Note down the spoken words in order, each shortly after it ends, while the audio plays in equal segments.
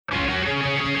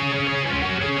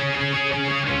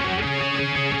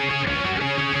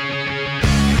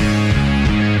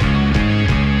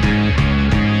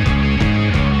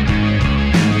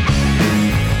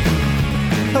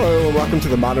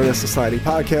the Modernist Society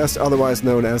podcast, otherwise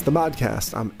known as the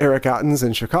Modcast. I'm Eric Ottens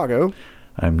in Chicago.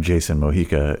 I'm Jason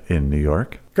Mojica in New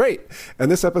York. Great. In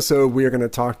this episode, we are going to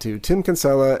talk to Tim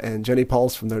Kinsella and Jenny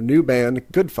Pulse from their new band,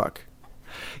 Good Fuck.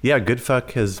 Yeah, Good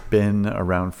Fuck has been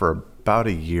around for about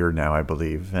a year now, I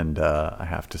believe. And I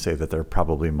have to say that they're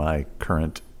probably my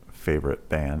current favorite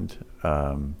band.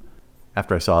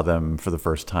 After I saw them for the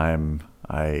first time,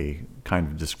 I kind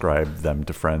of described them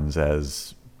to friends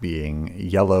as being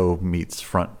Yellow meets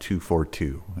Front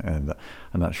 242. And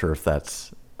I'm not sure if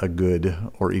that's a good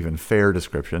or even fair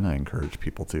description. I encourage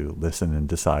people to listen and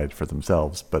decide for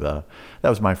themselves. But that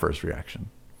was my first reaction.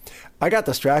 I got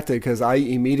distracted because I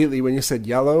immediately, when you said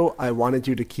Yellow, I wanted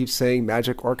you to keep saying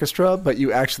Magic Orchestra, but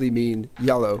you actually mean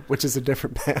Yellow, which is a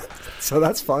different band. So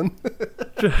that's fun.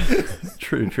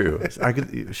 True.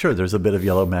 Sure, there's a bit of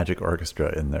Yellow Magic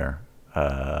Orchestra in there.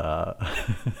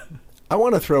 I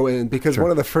want to throw in, because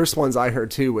one of the first ones I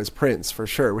heard too was Prince, for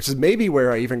sure, which is maybe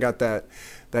where I even got that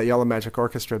Yellow Magic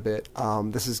Orchestra bit.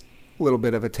 This is a little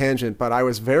bit of a tangent, but I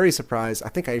was very surprised. I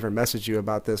think I even messaged you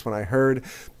about this when I heard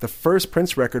the first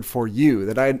Prince record, For You,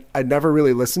 that I'd never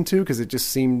really listened to because it just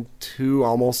seemed too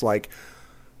almost like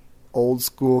old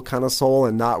school kind of soul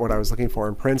and not what I was looking for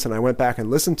in Prince. And I went back and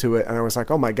listened to it and I was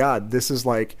like, oh my God, this is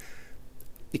like,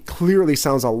 it clearly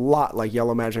sounds a lot like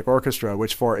Yellow Magic Orchestra,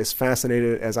 which, for as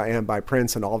fascinated as I am by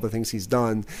Prince and all the things he's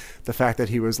done, the fact that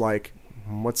he was like,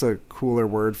 what's a cooler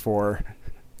word for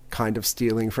kind of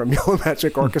stealing from Yellow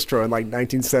Magic Orchestra in like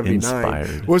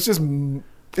 1979 was just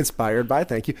inspired by,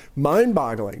 thank you,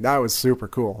 mind-boggling. That was super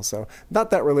cool. So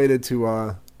not that related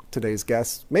to today's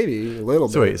guest, maybe a little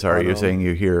bit. So wait, sorry, you're saying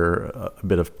you hear a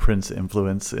bit of Prince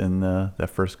influence in that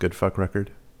first Good Fuck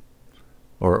record?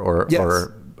 Yes.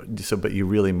 But you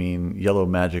really mean Yellow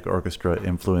Magic Orchestra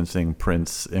influencing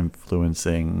Prince,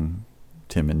 influencing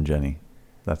Tim and Jenny?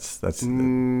 That's.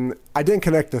 I didn't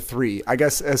connect the three. I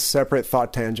guess as separate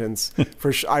thought tangents.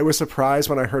 I was surprised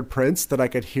when I heard Prince that I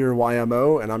could hear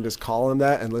YMO, and I'm just calling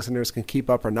that, and listeners can keep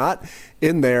up or not,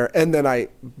 in there. And then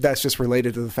that's just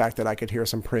related to the fact that I could hear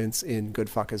some Prince in Good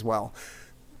Fuck as well.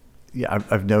 Yeah,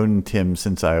 I've known Tim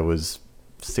since I was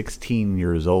 16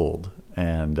 years old,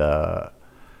 and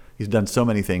he's done so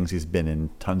many things. He's been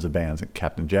in tons of bands,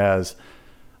 Captain Jazz,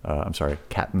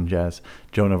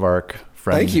 Joan of Arc.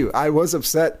 Friend. Thank you. I was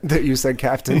upset that you said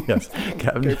Captain. Yes,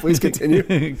 Captain. Okay, please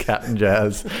continue. Captain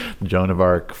Jazz, Joan of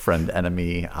Arc, Friend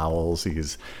Enemy, Owls.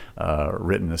 He's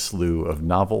written a slew of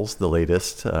novels. The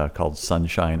latest, called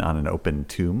Sunshine on an Open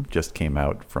Tomb, just came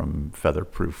out from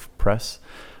Featherproof Press.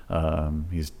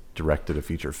 He's directed a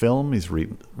feature film. He's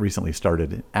recently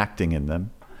started acting in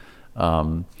them.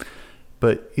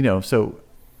 But, so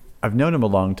I've known him a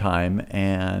long time,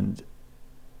 and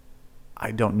I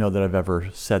don't know that I've ever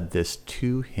said this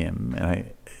to him,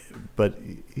 but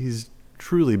he's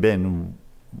truly been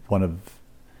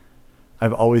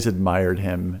I've always admired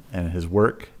him and his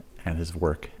work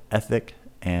ethic.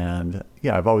 And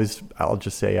yeah, I'll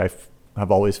just say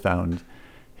I've always found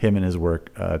him and his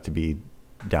work to be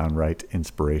downright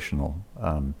inspirational.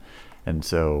 And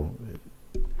so,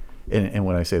 and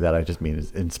when I say that, I just mean it's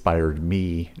inspired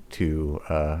me to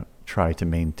try to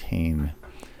maintain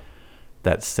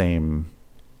that same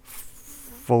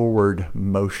forward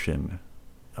motion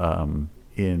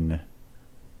in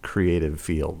creative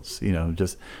fields.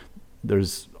 Just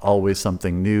there's always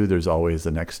something new. There's always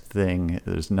the next thing.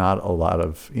 There's not a lot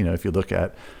of, if you look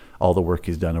at all the work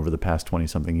he's done over the past 20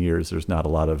 something years, there's not a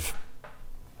lot of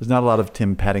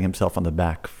Tim patting himself on the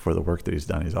back for the work that he's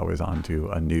done. He's always on to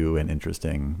a new and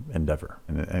interesting endeavor.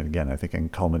 And again, I think in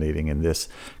culminating in this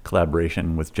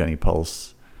collaboration with Jenny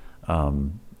Pulse,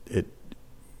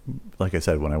 like I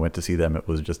said, when I went to see them, it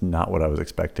was just not what I was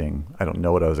expecting. I don't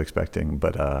know what I was expecting,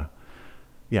 but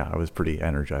yeah, I was pretty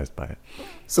energized by it.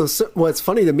 So what's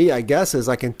funny to me, I guess, is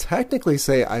I can technically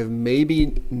say I've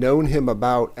maybe known him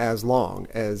about as long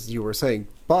as you were saying,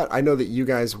 but I know that you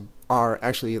guys are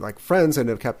actually like friends and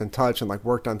have kept in touch and like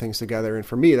worked on things together. And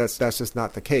for me, that's just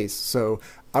not the case. So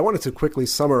I wanted to quickly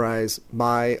summarize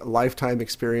my lifetime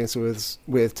experience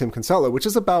with Tim Kinsella, which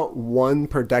is about one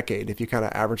per decade if you kind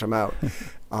of average them out.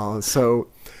 So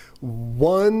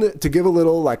one, to give a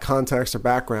little like context or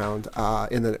background,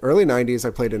 in the early 90s, I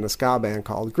played in a ska band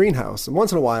called Greenhouse. And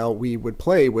once in a while, we would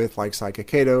play with like Psychic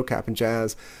Kato, Captain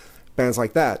Jazz, bands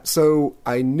like that. So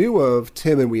I knew of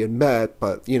Tim and we had met,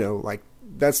 but like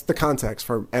that's the context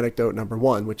for anecdote number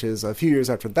one, which is a few years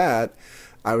after that,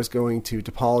 I was going to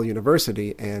DePaul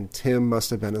University, and Tim must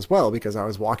have been as well, because I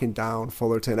was walking down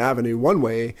Fullerton Avenue one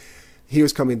way, he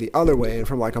was coming the other way, and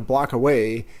from like a block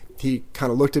away, he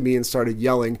kind of looked at me and started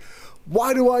yelling,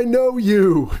 "Why do I know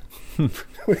you?"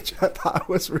 Which I thought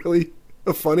was really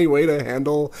a funny way to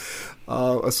handle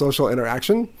a social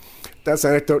interaction. That's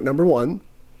anecdote number one.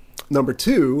 Number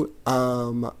two,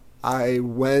 I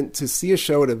went to see a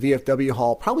show at a VFW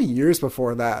hall probably years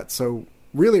before that. So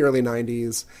really early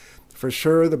 90s. For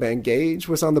sure, the band Gage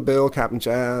was on the bill, Captain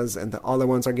Jazz, and the other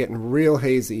ones are getting real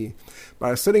hazy. But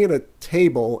I was sitting at a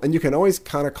table, and you can always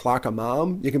kind of clock a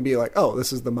mom. You can be like, oh,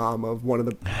 this is the mom of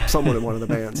someone in one of the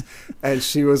bands. And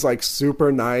she was like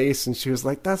super nice, and she was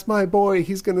like, that's my boy.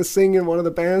 He's going to sing in one of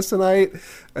the bands tonight.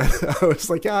 And I was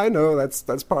like, yeah, I know.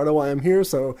 That's part of why I'm here.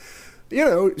 So, you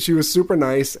know, she was super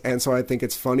nice. And so I think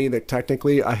it's funny that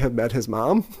technically I have met his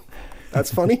mom.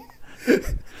 That's funny.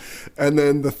 And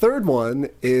then the third one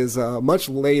is much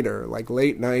later, like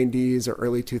late 90s or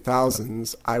early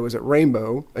 2000s. I was at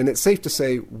Rainbow, and it's safe to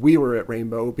say we were at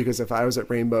Rainbow, because if I was at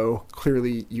Rainbow,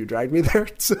 clearly you dragged me there.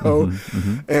 So,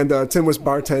 and Tim was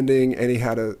bartending, and he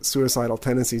had a suicidal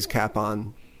tendencies cap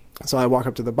on. So I walk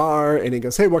up to the bar, and he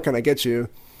goes, hey, what can I get you?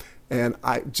 And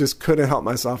I just couldn't help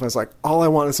myself. I was like, all I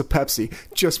want is a Pepsi,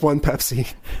 just one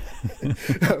Pepsi.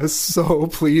 I was so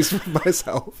pleased with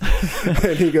myself.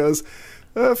 And he goes,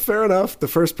 fair enough. The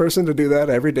first person to do that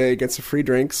every day gets a free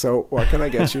drink. So what can I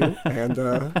get you? And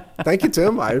thank you,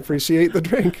 Tim. I appreciate the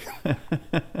drink.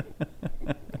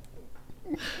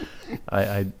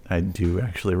 I do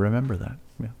actually remember that.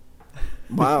 Yeah.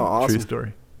 Wow, awesome. True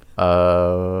story.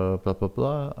 Blah, blah,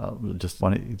 blah. Do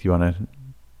you want to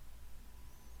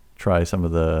try some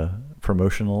of the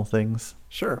promotional things?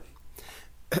 Sure.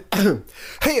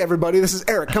 Hey everybody, this is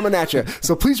Eric coming at you.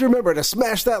 So please remember to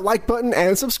smash that like button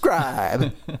and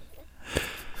subscribe.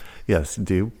 Yes,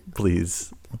 do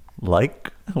please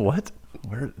like what?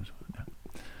 Where?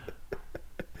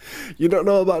 You don't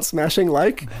know about smashing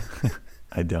like?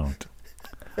 I don't.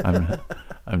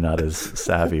 I'm not as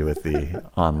savvy with the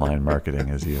online marketing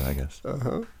as you, I guess.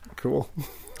 Cool.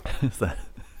 Is that?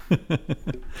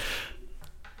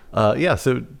 Yeah,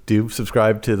 so do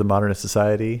subscribe to the Modernist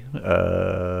Society.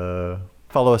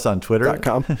 Follow us on Twitter.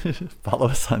 .com. Follow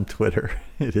us on Twitter.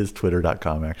 It is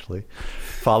twitter.com, actually.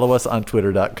 Follow us on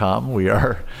twitter.com. We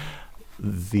are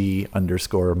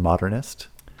 _modernist.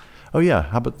 Oh, yeah.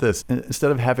 How about this?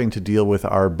 Instead of having to deal with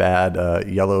our bad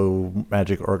Yellow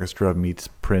Magic Orchestra meets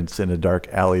Prince in a dark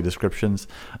alley descriptions,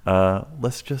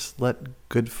 let's just let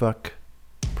Good Fuck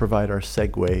provide our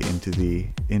segue into the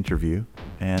interview.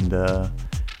 And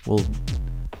we'll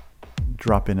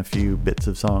drop in a few bits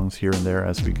of songs here and there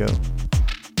as we go.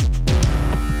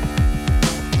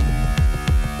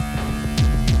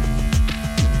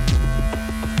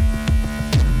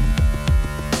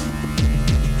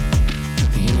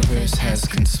 The universe has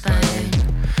conspired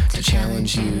to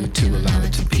challenge you to allow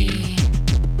it to be.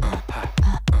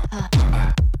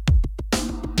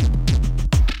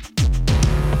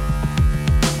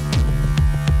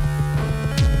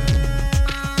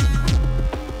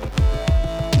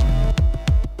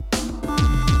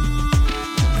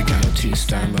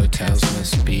 Two-star motels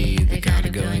must be the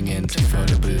gotta going into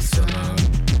photo booths alone.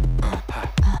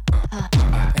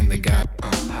 And they got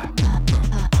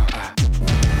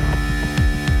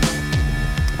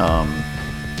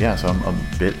Yeah, so I'm a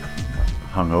bit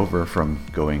hungover from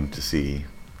going to see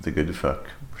the Good Fuck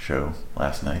show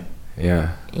last night.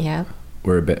 Yeah. Yeah.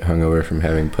 We're a bit hungover from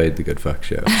having played the Good Fuck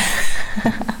show.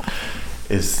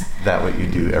 Is that what you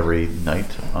do every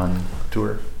night on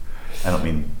tour? I don't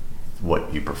mean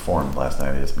what you performed last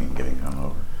night. I just mean getting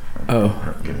hungover.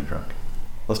 Or getting drunk.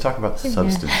 Let's talk about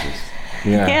substances.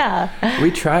 Yeah. We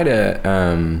try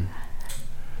to,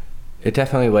 it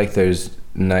definitely, like, there's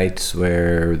nights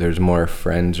where there's more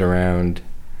friends around,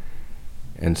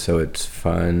 and so it's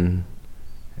fun,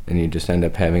 and you just end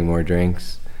up having more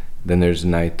drinks. Then there's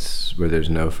nights where there's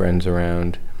no friends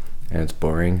around, and it's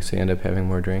boring, so you end up having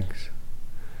more drinks.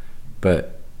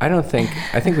 But I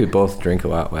think we both drink a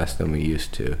lot less than we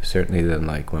used to, certainly than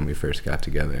like when we first got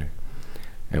together.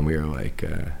 And we were like,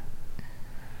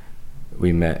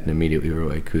 we met and immediately we were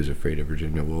like, who's afraid of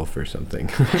Virginia Woolf or something?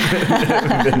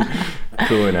 We've been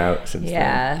cooling out since then.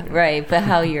 Yeah, right. But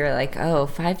how you're like,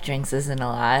 5 drinks isn't a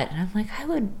lot. And I'm like, I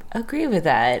would agree with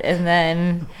that. And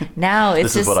then now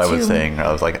it's this just is what I was saying.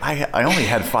 I was like, I only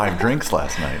had 5 drinks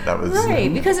last night. That was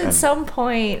right, because at some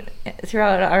point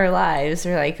throughout our lives,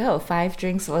 we're like, 5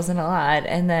 drinks wasn't a lot.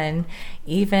 And then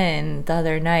even the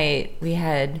other night we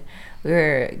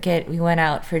went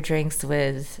out for drinks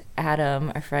with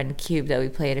Adam, our friend Cube that we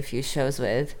played a few shows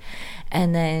with,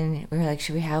 and then we were like,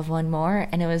 should we have one more?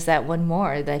 And it was that one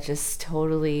more that just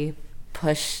totally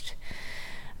pushed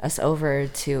us over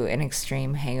to an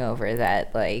extreme hangover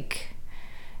that, like,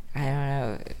 I don't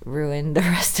know, ruined the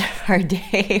rest of our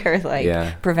day or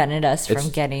prevented us from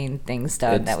getting things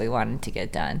done that we wanted to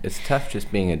get done. It's tough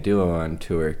just being a duo on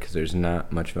tour because there's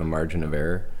not much of a margin of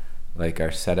error. Like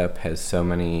our setup has so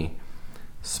many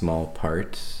small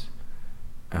parts.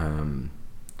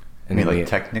 I mean, like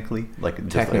technically, like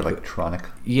just like electronic.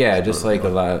 Yeah, just like a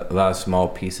lot of small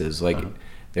pieces. Like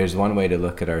there's one way to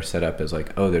look at our setup as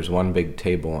like, oh, there's one big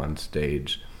table on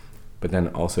stage, but then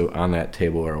also on that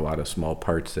table are a lot of small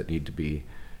parts that need to be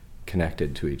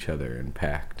connected to each other and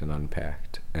packed and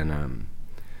unpacked. And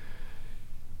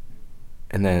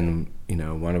then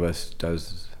one of us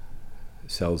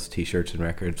sells T-shirts and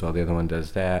records while the other one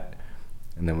does that,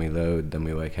 and then we load. Then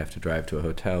we have to drive to a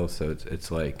hotel. So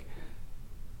it's like,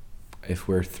 if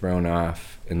we're thrown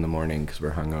off in the morning because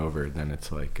we're hungover, then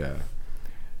it's like,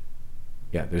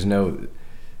 there's no.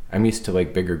 I'm used to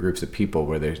like bigger groups of people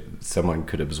where someone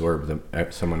could absorb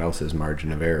someone else's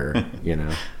margin of error,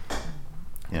 Yeah.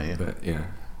 But yeah.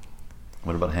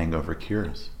 What about hangover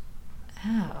cures?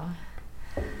 Oh,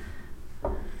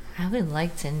 I would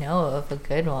like to know of a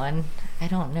good one. I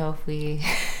don't know if we.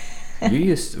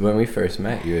 When we first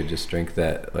met, you would just drink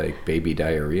that like baby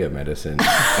diarrhea medicine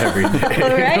every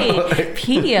day. Right,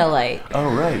 Pedialyte. Oh,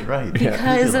 right.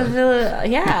 Because of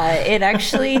it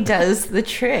actually does the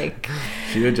trick.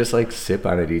 She would just like sip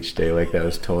on it each day, like that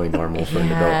was totally normal for an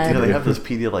adult. Yeah, they have those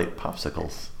Pedialyte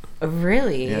popsicles.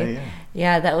 Really? Yeah.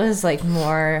 Yeah, that was like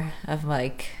more of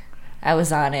like, I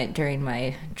was on it during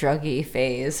my druggy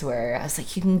phase where I was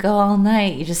like, you can go all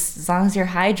night. You just, as long as you're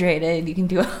hydrated, you can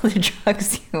do all the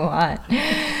drugs you want.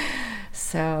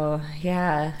 So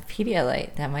yeah,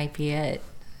 Pedialyte, that might be it.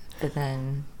 But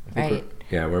then, right?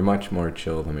 We're much more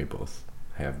chill than we both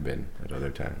have been at other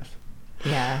times.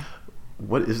 Yeah.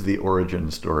 What is the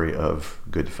origin story of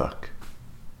Good Fuck?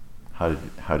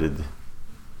 How did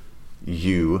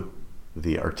you,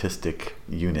 the artistic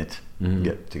unit,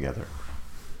 get together?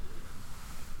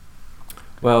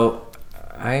 Well,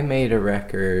 I made a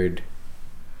record.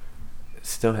 It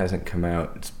still hasn't come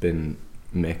out. It's been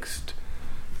mixed.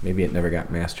 Maybe it never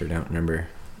got mastered. I don't remember.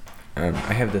 I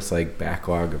have this like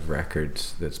backlog of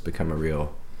records that's become a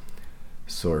real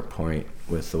sore point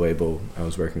with the label I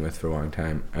was working with for a long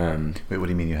time. Wait, what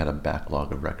do you mean you had a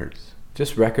backlog of records?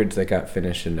 Just records that got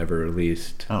finished and never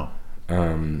released. Oh.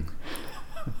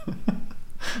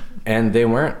 And they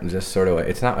weren't just sort of like,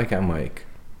 it's not like I'm like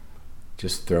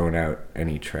just throwing out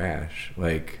any trash.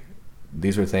 Like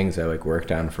these were things I like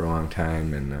worked on for a long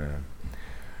time and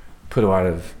put a lot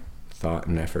of thought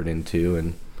and effort into,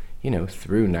 and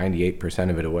threw 98%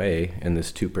 of it away, and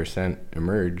this 2%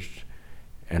 emerged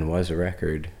and was a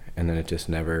record, and then it just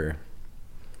never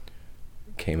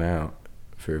came out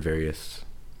for various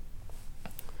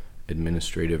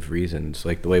administrative reasons.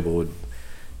 Like the label would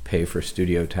pay for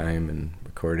studio time and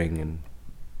recording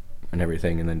and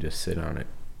everything, and then just sit on it.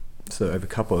 So I have a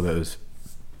couple of those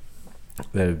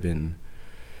that have been.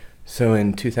 So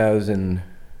in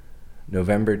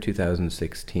November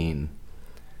 2016,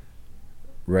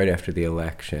 right after the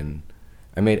election,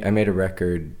 I made a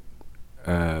record,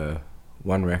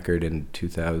 one record in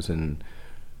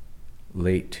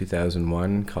late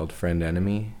 2001 called Friend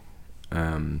Enemy,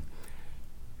 and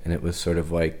it was sort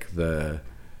of like the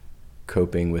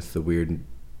coping with the weird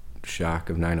shock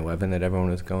of 9/11 that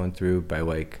everyone was going through by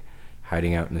like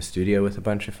hiding out in the studio with a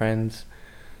bunch of friends.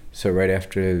 So right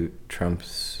after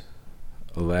Trump's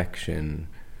election,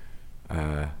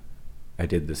 I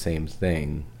did the same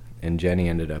thing, and Jenny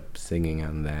ended up singing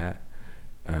on that.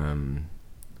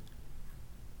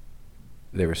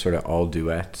 They were sort of all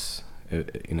duets.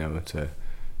 It's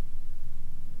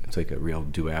like a real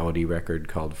duality record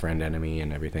called Friend Enemy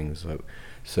and everything.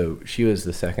 So she was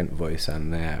the second voice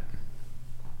on that.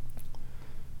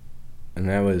 And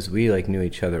that was, we like knew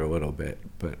each other a little bit,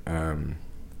 but I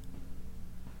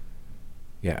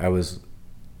was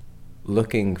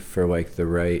looking for like the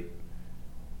right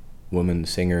woman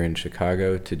singer in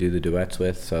Chicago to do the duets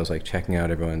with. So I was like checking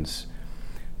out everyone's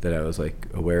that I was like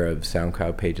aware of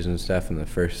SoundCloud pages and stuff, and the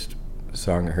first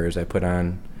song of hers I put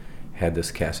on had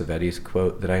this Cassavetes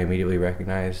quote that I immediately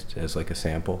recognized as like a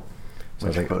sample. So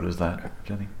Which quote is that,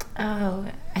 Jenny? Oh,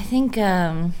 I think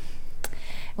it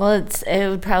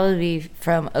would probably be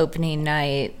from opening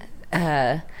night.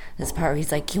 This part where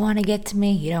he's like, you want to get to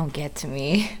me? You don't get to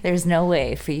me. There's no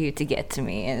way for you to get to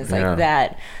me. And it's like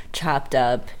that chopped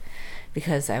up,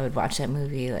 because I would watch that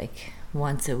movie like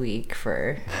once a week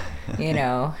for,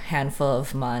 handful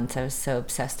of months. I was so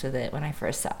obsessed with it when I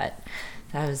first saw it.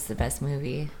 That was the best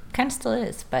movie. Kind of still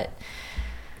is, but...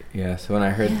 Yeah, so when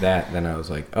I heard that, then I was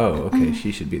like, oh, okay,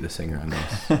 she should be the singer on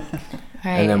this. Right.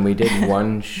 And then we did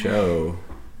one show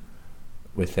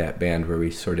with that band where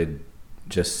we sort of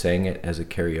just sang it as a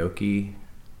karaoke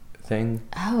thing.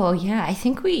 Oh yeah, I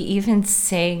think we even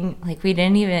sang like we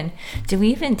didn't even. Did we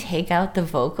even take out the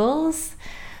vocals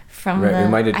from Right, the? we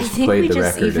might have just I think played we the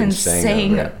just record even and sang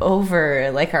sang over it.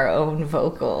 over like our own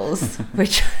vocals,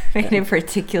 which made it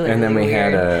particularly. And then we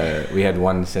weird. had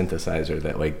one synthesizer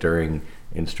that like during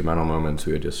instrumental moments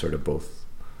we would just sort of both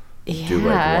do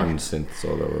like one synth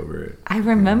solo over it. I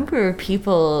remember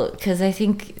people because I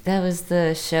think that was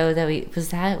the show that was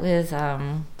that with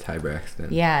Ty Braxton.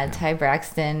 Yeah, Ty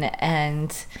Braxton,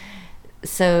 and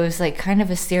so it was like kind of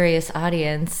a serious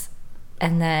audience.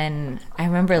 And then I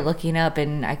remember looking up,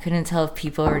 and I couldn't tell if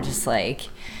people were just like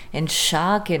in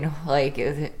shock and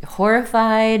like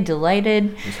horrified,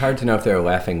 delighted. It's hard to know if they were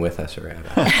laughing with us or at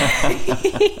us.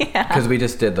 Because we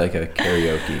just did like a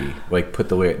karaoke, like put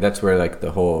the lyric. That's where like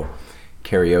the whole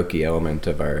karaoke element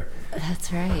of our.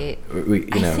 That's right. You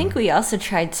know, I think we also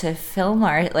tried to film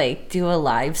do a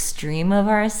live stream of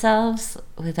ourselves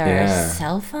with our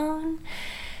cell phone.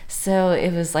 So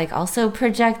it was like also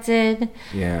projected.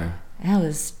 Yeah. That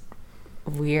was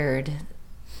weird.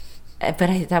 But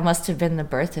that must have been the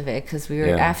birth of it because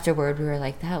afterward we were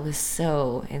like, that was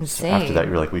so insane. So after that,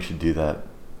 you were like, we should do that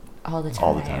all the time.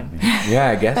 All the time. Yeah,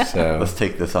 I guess so. Let's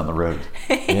take this on the road.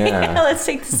 Yeah. Let's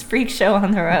take this freak show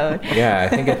on the road. Yeah, I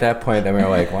think at that point then we were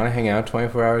like, want to hang out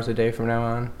 24 hours a day from now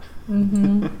on?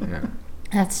 Mm-hmm. Yeah.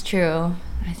 That's true.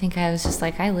 I think I was just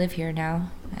like, I live here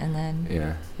now. And then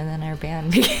and then our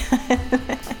band began.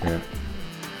 Yeah.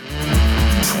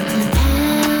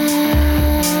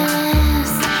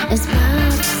 It's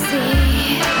about to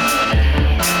see.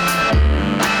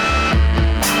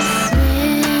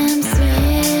 Swim, swim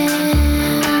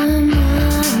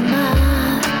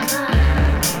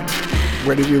on.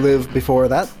 Where did you live before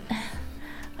that?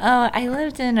 Oh, I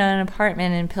lived in an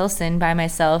apartment in Pilsen by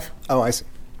myself. Oh, I see.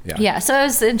 Yeah, so I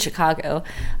was in Chicago,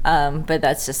 but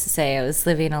that's just to say I was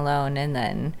living alone, and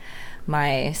then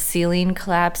my ceiling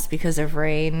collapsed because of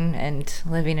rain, and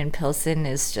living in Pilsen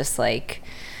is just like,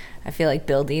 I feel like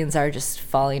buildings are just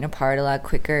falling apart a lot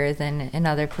quicker than in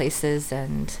other places,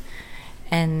 and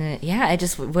yeah, I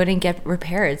just wouldn't get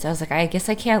repaired. So I was like, I guess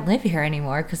I can't live here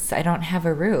anymore because I don't have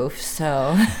a roof.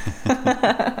 So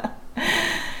yeah,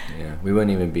 we wouldn't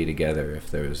even be together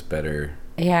if there was better.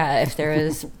 Yeah, if there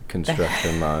was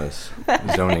construction laws,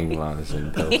 zoning laws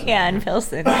in Pilsen. Yeah, in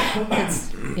Pilsen, it's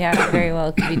very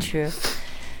well could be true.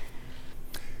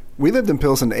 We lived in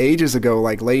Pilsen ages ago,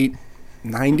 like late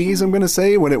 90s, I'm going to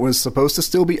say, when it was supposed to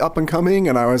still be up and coming,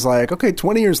 and I was like, okay,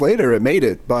 20 years later it made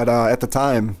it, but at the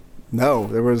time, no,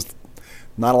 there was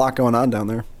not a lot going on down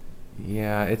there.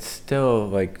 Yeah, it's still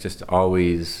like just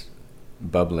always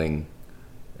bubbling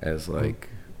as like,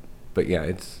 but yeah,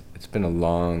 it's been a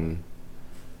long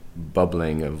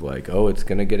bubbling of like, oh, it's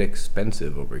gonna get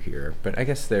expensive over here, but I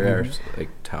guess there are like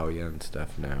Taoya and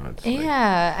stuff now. It's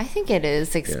I think it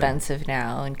is expensive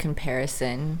now in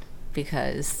comparison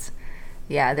because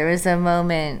there was a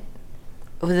moment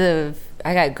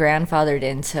I got grandfathered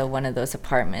into one of those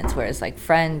apartments where it's like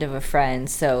friend of a friend,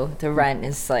 so the rent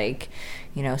is like,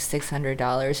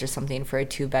 $600 or something for a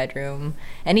 2-bedroom,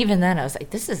 and even then I was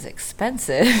like, this is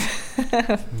expensive,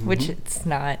 which it's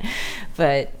not,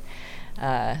 but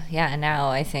now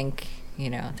I think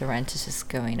the rent is just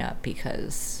going up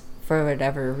because for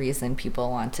whatever reason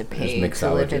people want to pay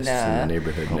to live in the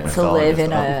neighborhood now. to live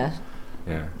in a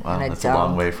wow, that's a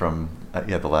long way from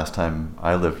the last time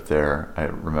I lived there. I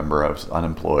remember I was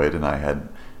unemployed and I had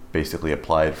basically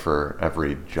applied for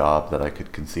every job that I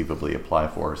could conceivably apply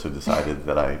for, so decided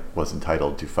that I was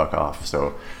entitled to fuck off.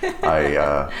 So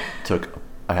I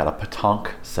had a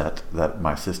pétanque set that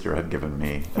my sister had given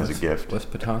me as a gift. What's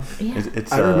pétanque? Yeah.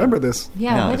 I remember this.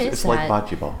 What is it's that? like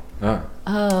bocce ball. Oh.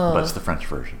 But it's the French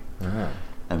version.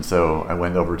 And so I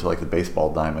went over to like the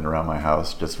baseball diamond around my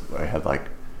house. I had like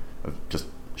just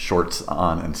shorts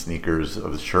on and sneakers. I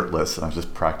was shirtless and I was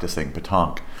just practicing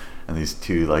pétanque. And these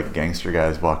two like gangster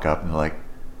guys walk up and they're like,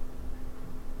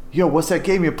 yo, what's that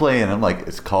game you're playing? And I'm like,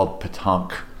 it's called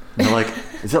pétanque. And they're like,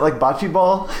 is that like bocce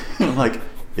ball? And I'm like,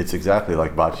 it's exactly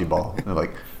like bocce ball. And they're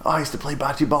like, oh, I used to play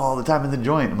bocce ball all the time in the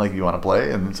joint. I'm like, you want to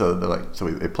play? And so they're like,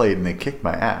 they played and they kicked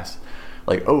my ass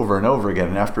like over and over again.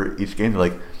 And after each game, they're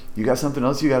like, you got something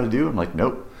else you got to do? I'm like,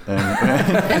 nope.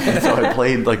 And so I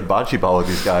played like bocce ball with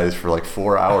these guys for like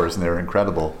 4 hours and they were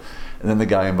incredible. And then the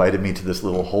guy invited me to this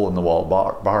little hole in the wall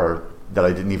bar that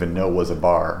I didn't even know was a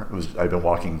bar. I'd been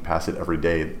walking past it every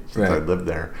day since I lived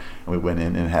there. And we went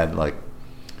in and had like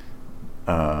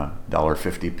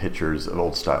 $1.50 pictures of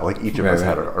old style. Like each of Right, us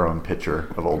had right. our own picture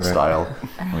of old Right. style.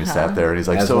 And we sat there, and he's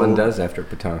like, As "So one does after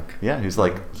Petanque. Yeah, he's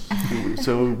like,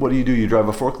 "So what do? You drive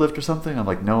a forklift or something?" I'm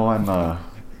like, "No, I'm a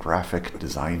graphic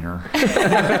designer."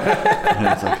 And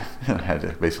it's like, I had to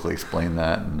basically explain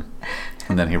that,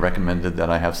 and then he recommended that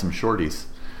I have some shorties,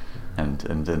 and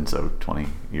then so 20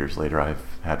 years later, I've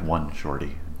had one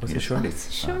shorty. What's a He's, shorty?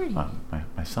 Shorty.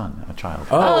 my son, a child.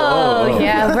 Oh,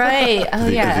 yeah, right. Oh,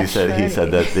 yeah. Because he said shorty.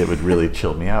 that it would really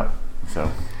chill me out, so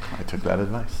I took that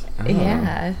advice.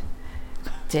 Yeah.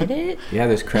 Did it? Yeah,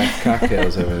 there's craft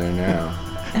cocktails over there now.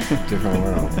 Different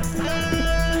world.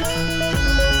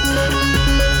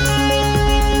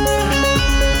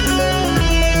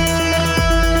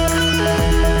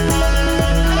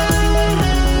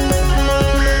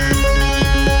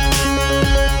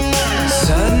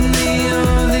 Suddenly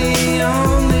you're the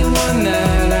only one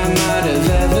that I might have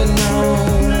ever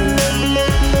known.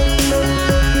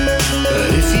 But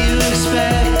if you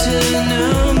expect to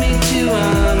know me too,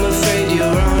 I'm afraid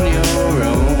you're on your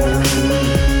own.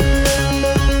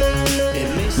 It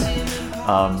may seem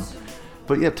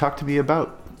But yeah, talk to me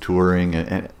about touring.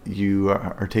 And you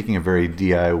are taking a very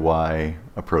DIY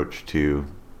approach to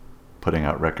putting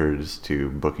out records, to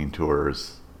booking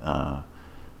tours.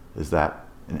 Is that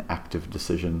an active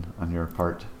decision on your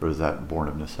part, or is that born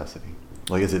of necessity?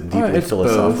 Like, is it deeply It's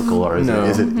philosophical, both. or is No.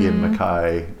 it Ian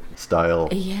Mackay style?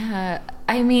 Yeah.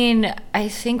 I mean, I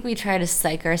think we try to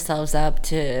psych ourselves up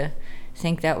to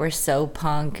think that we're so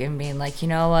punk and being like, you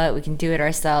know what, we can do it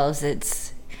ourselves.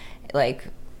 It's like,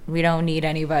 we don't need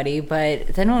anybody. But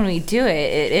then when we do it,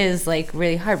 it is like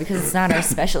really hard because it's not our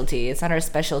specialty. It's not our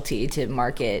specialty to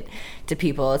market to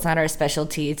people. It's not our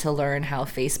specialty to learn how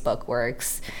Facebook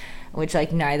works, which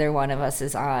like neither one of us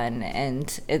is on.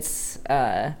 And it's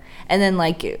and then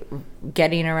like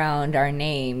getting around our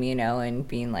name, you know, and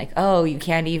being like, oh, you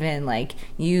can't even like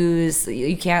use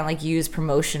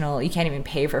promotional, you can't even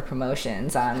pay for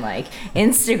promotions on like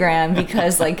Instagram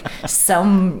because like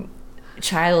some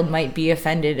child might be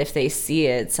offended if they see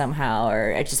it somehow,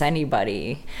 or just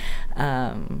anybody.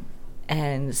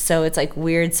 And so it's like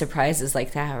weird surprises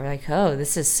like that. We're like, oh,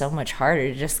 this is so much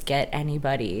harder to just get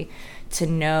anybody to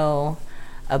know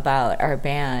about our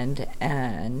band.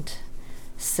 And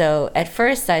so at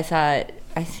first I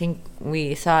think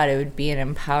we thought it would be an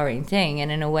empowering thing,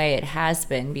 and in a way it has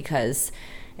been, because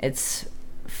it's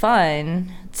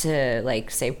fun to like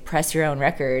say press your own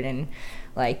record and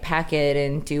like pack it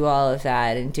and do all of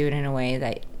that and do it in a way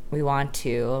that we want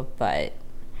to. But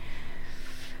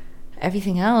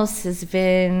everything else has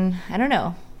been, I don't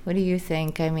know, what do you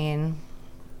think? I mean,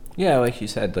 Yeah, like you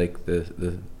said, like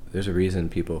there's a reason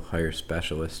people hire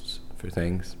specialists for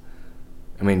things.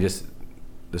 I mean, just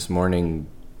this morning,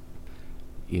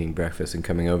 eating breakfast and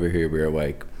coming over here, we were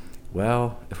like,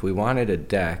 well, if we wanted a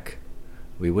deck,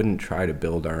 we wouldn't try to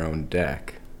build our own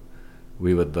deck.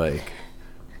 We would like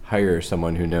hire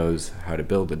someone who knows how to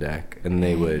build a deck, and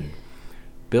they would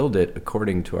build it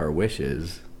according to our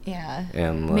wishes. yeah,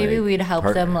 And maybe like, we'd help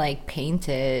them like paint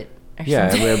it or yeah,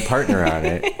 something. we have a partner on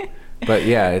it. But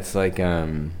yeah, it's like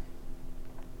so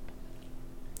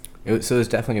it's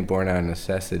definitely born out of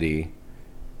necessity,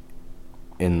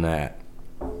 in that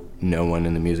no one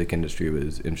in the music industry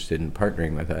was interested in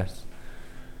partnering with us.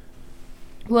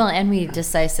 Well, and we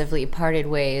decisively parted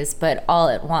ways, but all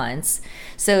at once.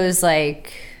 So it was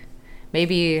like,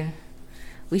 maybe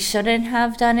we shouldn't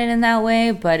have done it in that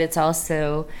way, but it's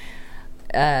also,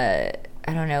 I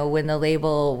don't know, when the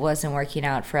label wasn't working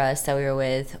out for us that we were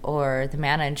with, or the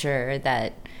manager,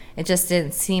 that it just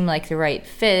didn't seem like the right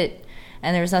fit.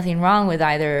 And there was nothing wrong with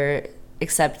either,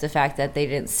 except the fact that they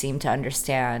didn't seem to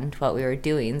understand what we were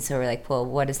doing. So we're like, well,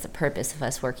 what is the purpose of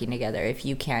us working together if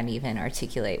you can't even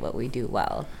articulate what we do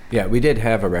well? Yeah, we did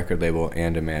have a record label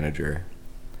and a manager,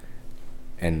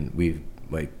 and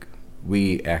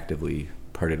we actively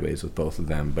parted ways with both of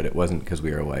them, but it wasn't because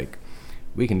we were like,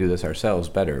 we can do this ourselves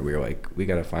better. We were like, we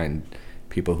got to find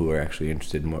people who are actually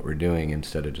interested in what we're doing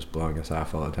instead of just blowing us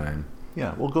off all the time.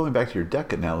 Yeah, well, going back to your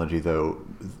deck analogy, though,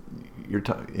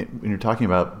 when you're talking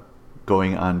about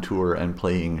going on tour and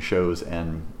playing shows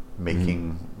and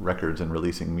making records and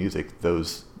releasing music,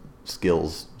 those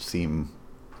skills seem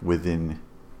within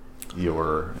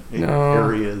your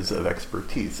areas of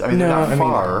expertise. I mean, they're not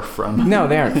far from... No,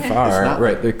 they aren't far. not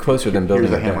right, like, they're closer than building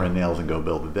here's a a deck. hammer and nails and go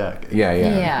build a deck.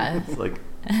 Yeah. It's like,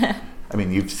 I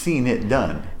mean, you've seen it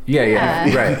done.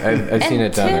 Yeah, right. I've seen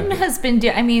it done. Tim has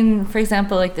been for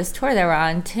example, like this tour that we're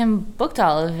on, Tim booked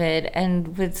all of it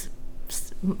and was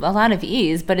a lot of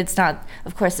ease, but it's not,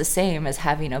 of course, the same as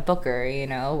having a booker, you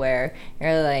know, where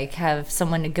you're like have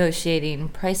someone negotiating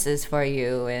prices for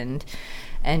you and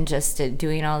just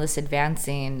doing all this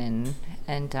advancing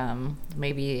and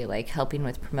maybe like helping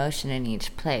with promotion in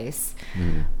each place.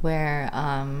 Where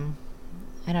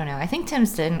I don't know. I think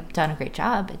Tim's done a great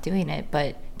job at doing it,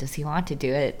 but does he want to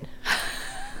do it?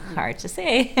 Hard to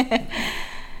say.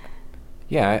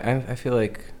 Yeah, I feel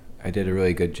like I did a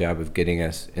really good job of getting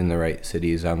us in the right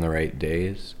cities on the right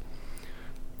days.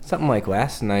 Something like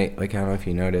last night, like I don't know if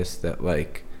you noticed that,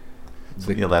 like.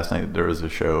 Last night there was a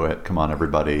show at Come On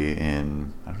Everybody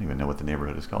in, I don't even know what the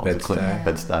neighborhood is called.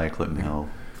 Bed-Stuy, Clinton Hill.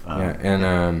 Like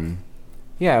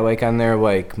on their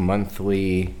like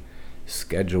monthly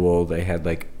schedule, they had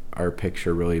like our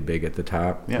picture really big at the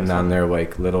top, and on their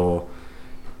like little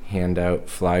handout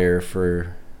flyer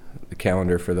for the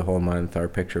calendar for the whole month, our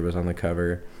picture was on the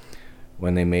cover.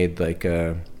 When they made like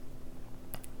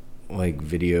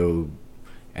video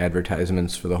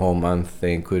advertisements for the whole month,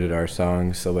 they included our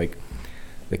songs. So like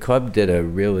the club did a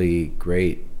really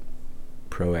great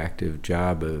proactive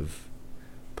job of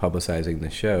publicizing the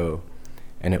show,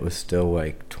 and it was still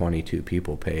like 22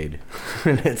 people paid.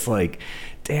 And it's like,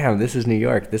 damn, this is New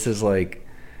York. This is like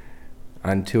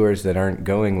on tours that aren't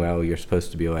going well, you're supposed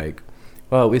to be like,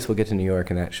 well, at least we'll get to New York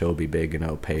and that show will be big and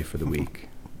I'll pay for the week.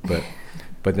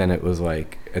 But then it was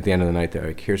like, at the end of the night, they're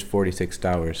like, here's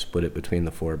 $46, split it between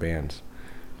the 4 bands.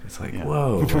 It's like,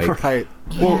 whoa. Like, Right.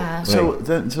 Yeah. Well,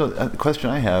 the question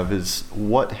I have is,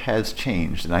 what has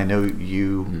changed? And I know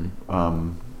you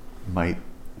might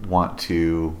want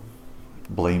to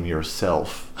blame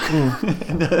yourself.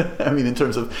 I mean, in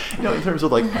terms of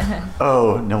like,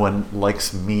 oh, no one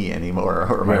likes me anymore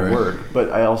or my work.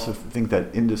 But I also think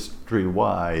that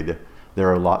industry-wide,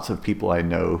 there are lots of people I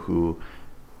know who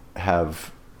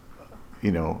have,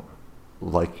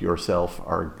 like yourself,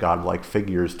 are godlike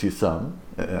figures to some,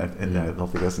 and I don't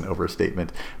think that's an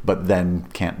overstatement, but then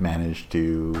can't manage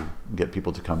to get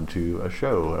people to come to a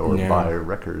show or buy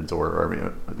records So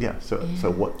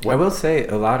what? I will say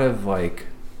a lot of like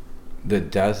the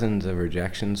dozens of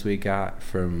rejections we got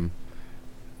from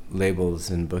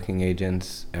labels and booking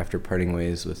agents after parting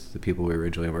ways with the people we were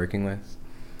originally working with,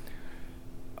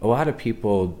 a lot of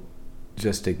people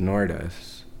just ignored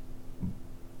us.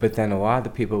 But then a lot of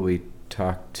the people we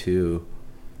talked to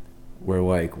were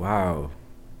like, wow,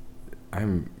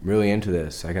 I'm really into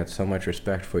this. I got so much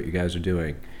respect for what you guys are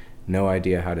doing. No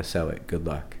idea how to sell it. Good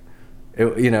luck.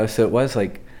 So it was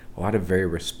like a lot of very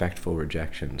respectful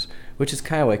rejections, which is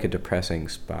kind of like a depressing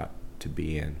spot to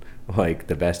be in. Like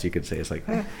the best you could say is like,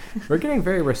 we're getting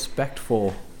very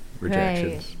respectful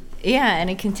rejections. Right. Yeah, and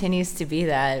it continues to be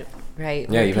that. Right.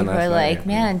 Yeah, where even people are last night, like,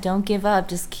 man, don't give up.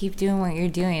 Just keep doing what you're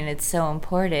doing. It's so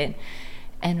important.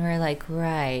 And we're like,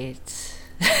 right.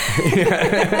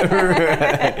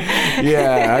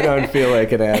 Yeah, I don't feel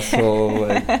like an asshole.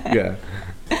 Yeah.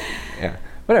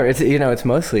 Whatever. It's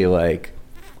mostly like,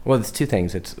 well, it's two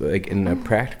things. It's like in a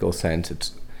practical sense,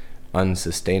 it's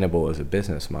unsustainable as a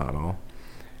business model,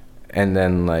 and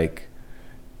then like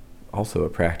also a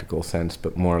practical sense,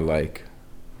 but more like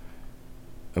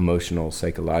emotional,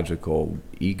 psychological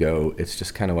ego. It's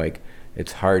just kind of like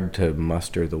it's hard to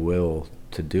muster the will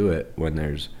to do it when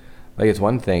there's like, it's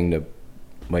one thing to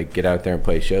like get out there and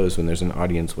play shows when there's an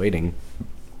audience waiting,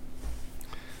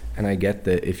 and I get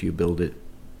that if you build it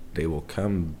they will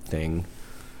come thing,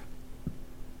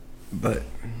 but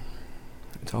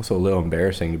it's also a little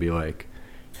embarrassing to be like,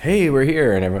 hey, we're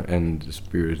here, and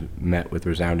just be met with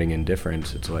resounding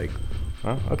indifference. It's like,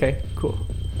 oh, okay, cool,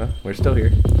 well, we're still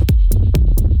here.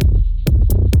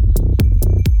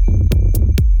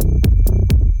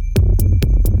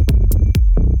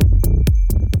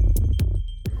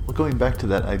 Going back to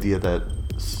that idea that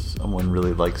someone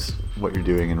really likes what you're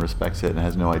doing and respects it and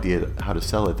has no idea how to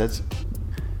sell it, that's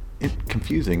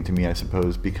confusing to me, I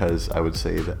suppose, because I would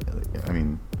say that, I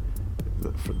mean,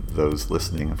 for those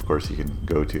listening, of course, you can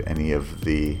go to any of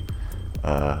the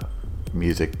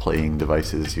music playing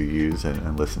devices you use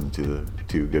and listen to the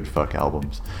 2 Good Fuck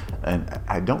albums. And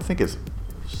I don't think it's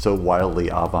so wildly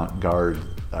avant-garde.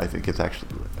 I think it's actually,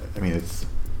 it's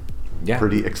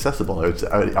pretty accessible.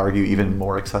 I would argue even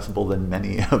more accessible than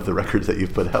many of the records that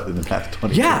you've put out in the past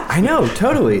 20 years. Yeah, I know,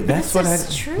 totally. That's what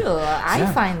It's true. I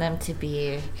find them to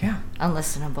be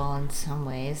unlistenable in some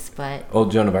ways, but...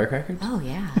 Old Joan of Arc records? Oh,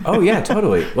 yeah. Oh, yeah,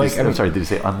 totally. Like, I'm sorry, did you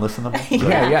say unlistenable?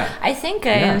 Yeah. I think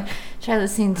I tried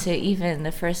listening to even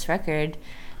the first record,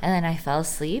 and then I fell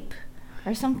asleep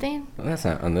or something. Well, that's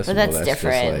not unlistenable. But that's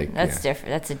different. Just like, different.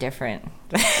 That's a different...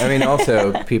 I mean,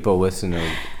 also, people listen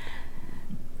to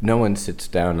no one sits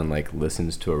down and like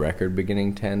listens to a record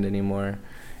beginning to end anymore.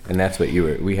 And that's what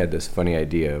we had this funny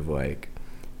idea of like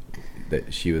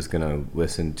that she was gonna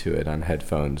listen to it on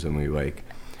headphones, and we like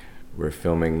were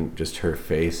filming just her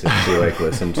face as she like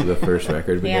listened to the first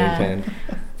record beginning to end.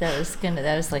 That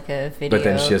was like a video. But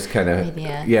then she just kind of we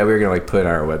were gonna like put it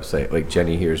on our website like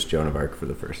Jenny hears Joan of Arc for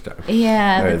the first time.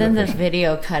 Yeah, but then the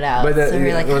video cut out. So we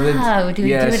were like, do we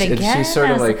do it again? She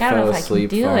sort of like fell asleep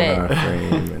falling off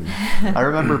frame. I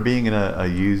remember being in a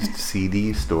used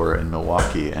CD store in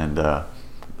Milwaukee, and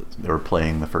they were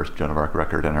playing the first Joan of Arc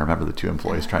record, and I remember the two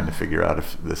employees trying to figure out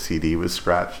if the CD was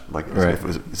scratched. Like,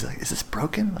 is this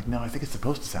broken? Like, no, I think it's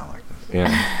supposed to sound like this.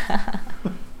 Yeah.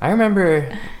 I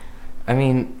remember, I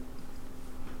mean,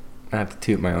 not to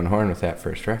toot my own horn with that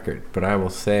first record, but I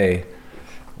will say,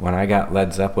 when I got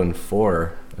Led Zeppelin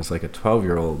 4 as like a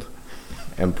 12-year-old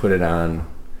and put it on,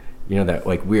 you know, that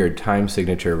like weird time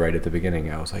signature right at the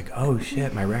beginning, I was like, oh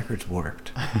shit, my record's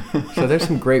warped. So there's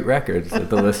some great records that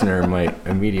the listener might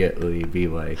immediately be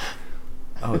like,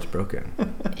 oh, it's broken.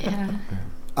 Yeah.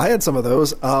 I had some of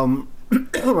those. When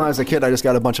I was a kid, I just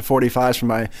got a bunch of 45s from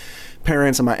my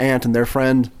parents and my aunt and their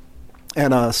friend.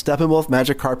 And Steppenwolf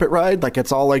Magic Carpet Ride, like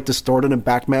it's all like distorted and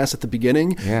backmasked at the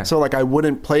beginning. Yeah. So like I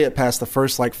wouldn't play it past the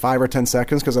first like 5 or 10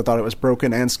 seconds because I thought it was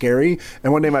broken and scary.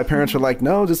 And one day my parents were like,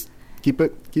 no, just keep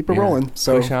it rolling.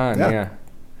 So push on, yeah.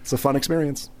 It's a fun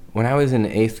experience. When I was in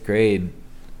 8th grade,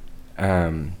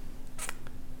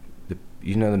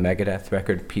 you know the Megadeth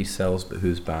record Peace Sells But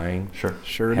Who's Buying?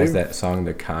 Sure has do. that song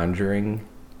The Conjuring.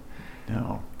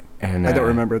 No. And I don't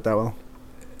remember it that well.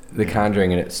 The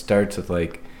Conjuring, and it starts with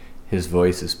like his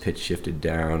voice is pitch shifted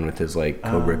down with his like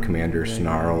Cobra Commander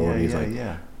snarl, and he's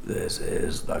this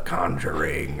is The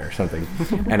Conjuring or something.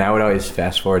 And I would always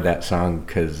fast forward that song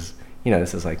because, you know,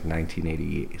 this is like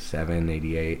 1987,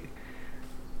 88.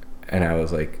 And I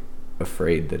was like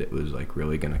afraid that it was like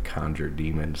really going to conjure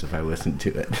demons if I listened to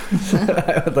it. So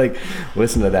I would like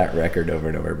listen to that record over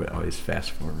and over, but always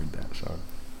fast forward that song.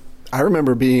 I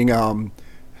remember being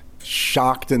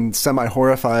shocked and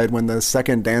semi-horrified when the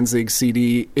second Danzig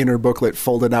CD inner booklet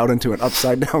folded out into an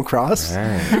upside-down cross,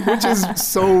 which is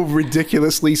so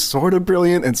ridiculously sort of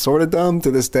brilliant and sort of dumb. To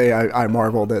this day, I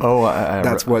marvel that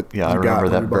that's what you got. I remember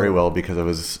that very well because it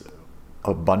was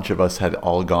a bunch of us had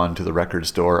all gone to the record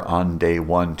store on day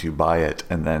one to buy it,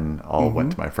 and then all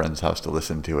went to my friend's house to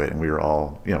listen to it, and we were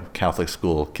all, you know, Catholic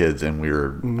school kids, and we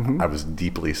were I was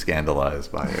deeply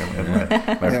scandalized by it. And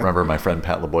I remember my friend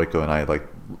Pat LeBoyko and I like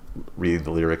reading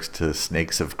the lyrics to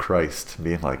Snakes of Christ,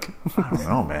 being like, I don't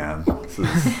know, man, this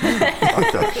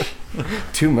is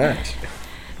too much.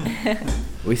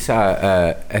 We saw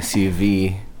a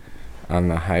SUV on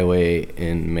the highway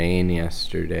in Maine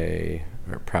yesterday,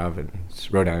 or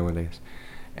Providence, Rhode Island, I guess,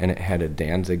 and it had a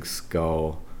Danzig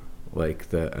skull, like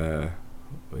the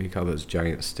what do you call those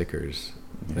giant stickers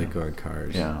that go on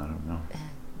cars? Yeah, I don't know.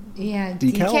 Yeah,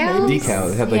 Decal? maybe?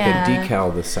 Decal. It had like a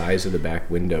decal the size of the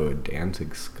back window, a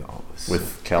Danzig skull.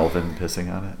 With Calvin pissing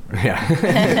on it? Yeah.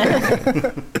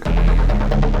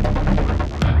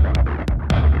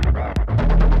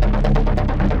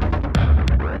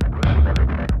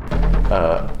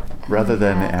 Rather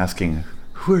than asking,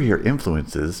 who are your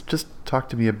influences, just talk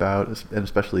to me about, and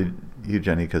especially you,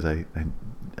 Jenny, because I'm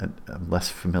less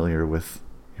familiar with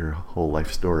your whole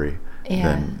life story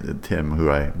than Tim, who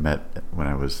I met when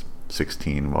I was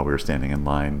 16 while we were standing in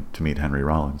line to meet Henry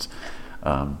Rollins.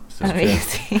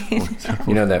 Amazing.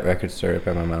 You know that record store up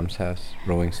at my mom's house,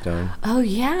 Rolling Stone? Oh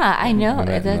yeah, I know. We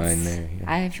met in line there,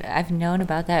 yeah. I've known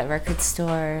about that record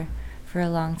store for a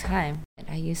long time.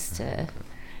 I used to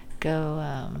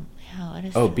go. What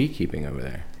is it? Beekeeping over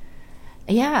there.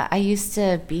 Yeah, I used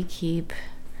to beekeep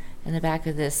in the back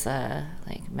of this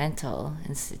like mental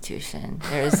institution.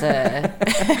 There's a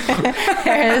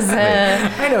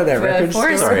I know that record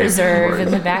forest store. reserve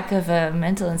in the back of a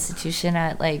mental institution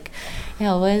at like,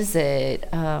 what is it?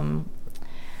 I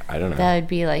don't know. That would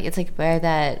be like, it's like by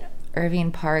that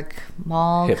Irving Park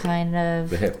Mall Hip. kind of.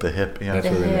 The Hip. Yeah. That's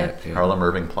The where we Hip. met. Yeah. Harlem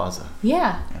Irving Plaza.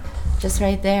 Yeah, just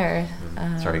right there.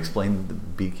 Sorry, explain the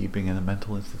beekeeping in a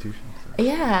mental institution.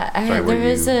 Yeah, Sorry, were there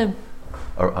was you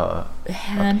a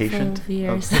handful patient of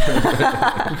years.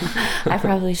 I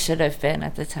probably should have been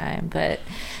at the time, but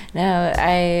no,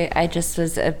 I just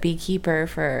was a beekeeper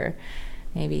for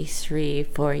maybe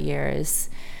 3-4 years,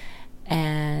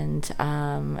 and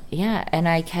and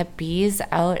I kept bees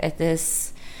out at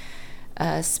this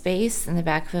space in the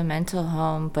back of a mental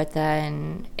home, but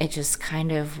then it just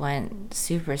kind of went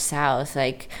super south.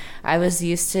 Like, I was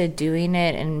used to doing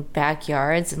it in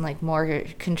backyards and like more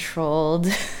controlled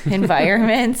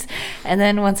environments, and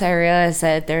then once I realized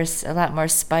that there's a lot more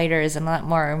spiders and a lot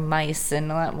more mice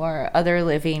and a lot more other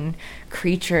living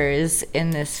creatures in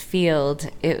this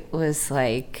field, it was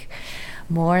like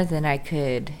more than I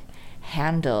could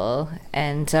handle.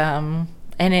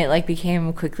 And it like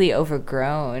became quickly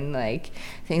overgrown. Like,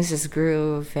 things just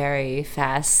grew very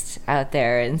fast out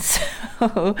there, and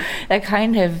so that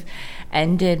kind of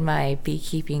ended my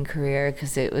beekeeping career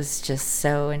because it was just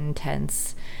so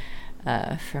intense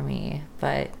for me.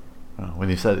 But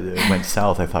when you said it went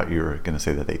south, I thought you were going to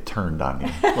say that they turned on you.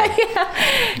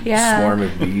 yeah, Swarm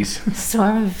of bees.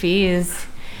 Swarm of bees.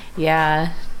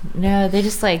 Yeah, no, they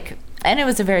just like, and it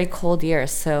was a very cold year,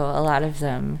 so a lot of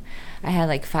them. I had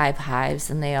like 5 hives,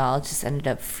 and they all just ended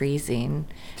up freezing.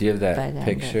 Do you have that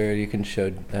picture you can show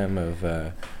them of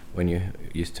when you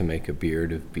used to make a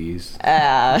beard of bees?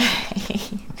 I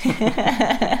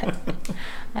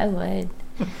would.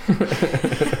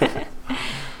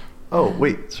 Oh,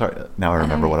 wait, sorry. Now I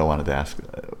remember what I wanted to ask,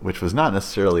 which was not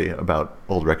necessarily about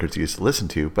old records you used to listen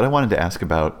to, but I wanted to ask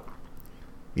about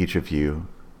each of you,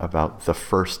 about the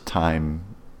first time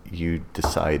you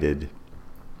decided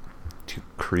to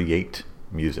create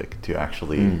music, to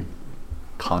actually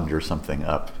conjure something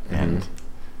up and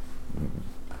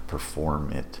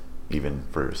perform it, even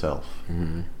for yourself.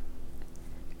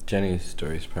 Jenny's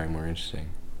story is probably more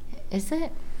interesting. Is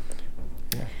it?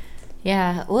 Yeah.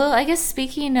 Yeah. Well, I guess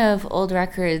speaking of old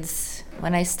records,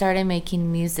 when I started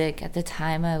making music at the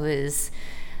time,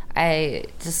 I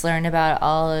just learned about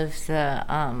all of the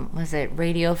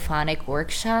radiophonic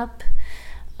workshop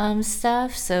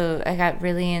stuff. So I got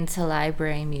really into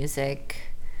library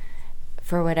music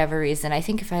for whatever reason. I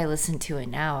think if I listened to it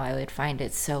now, I would find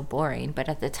it so boring. But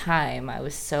at the time, I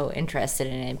was so interested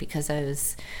in it because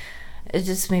it's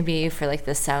just maybe for like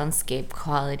the soundscape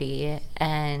quality.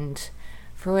 And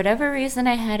for whatever reason,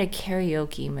 I had a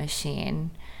karaoke machine.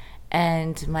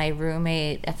 And my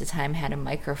roommate at the time had a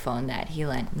microphone that he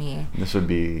lent me. This would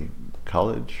be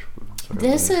college?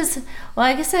 This is, well,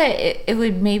 I guess it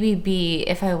would maybe be,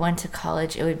 if I went to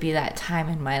college, it would be that time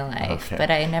in my life. Okay. But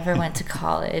I never went to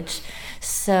college.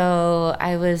 So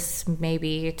I was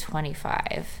maybe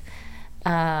 25.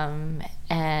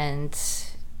 And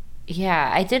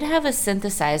yeah, I did have a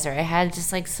synthesizer. I had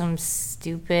just like some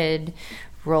stupid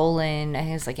Roland, I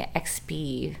think it was like an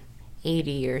XP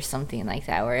 80 or something like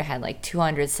that, where it had like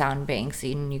 200 sound banks,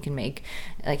 and you can make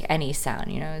like any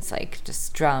sound, it's like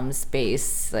just drums,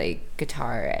 bass, like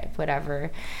guitar,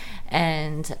 whatever.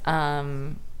 And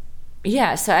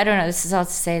yeah, so I don't know, this is all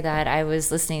to say that I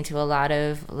was listening to a lot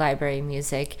of library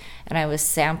music, and I was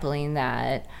sampling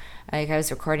that. Like, I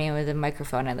was recording it with a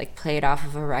microphone. I like played off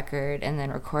of a record and then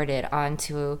record it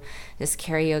onto this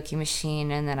karaoke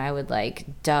machine, and then I would like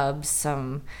dub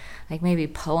some like maybe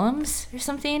poems or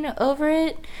something over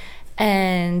it,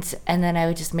 and then I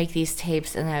would just make these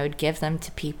tapes, and I would give them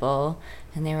to people,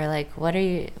 and they were like, what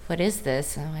is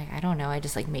this? And I'm like, I don't know, I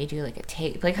just like made you like a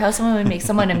tape, like how someone would make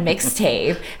someone a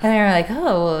mixtape. And they were like,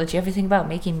 oh, well, did you ever think about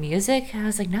making music? And I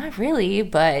was like, not really.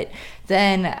 But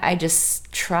then I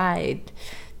just tried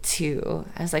to.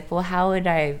 I was like, well, how would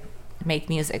I make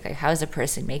music? Like, how does a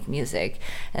person make music?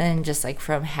 And then just like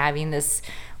from having this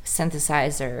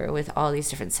synthesizer with all these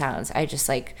different sounds, I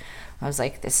was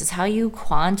like, this is how you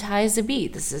quantize a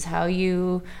beat. This is how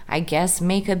you, I guess,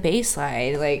 make a bass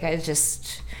line. Like, I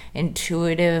just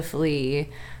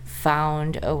intuitively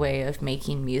found a way of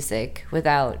making music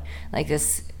without like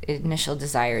this initial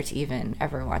desire to even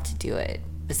ever want to do it,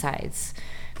 besides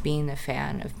being a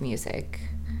fan of music.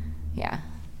 Yeah.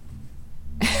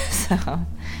 So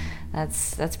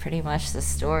that's pretty much the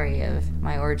story of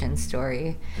my origin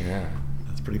story. Yeah.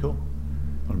 That's pretty cool.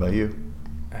 What about you?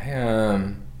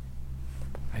 I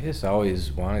just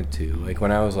always wanted to. Like,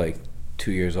 when I was like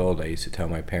 2 years old, I used to tell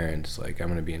my parents, like, I'm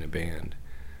going to be in a band.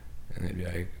 And they'd be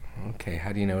like, okay,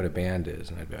 how do you know what a band is?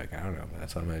 And I'd be like, I don't know, but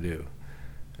that's what I'm going to do.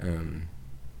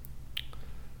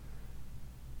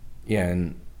 Yeah,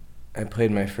 and I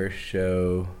played my first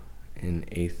show in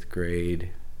 8th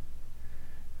grade.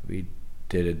 We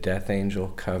did a Death Angel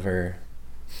cover,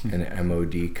 an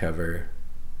MOD cover,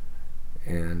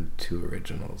 and 2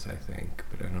 originals, I think,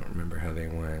 but I don't remember how they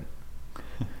went.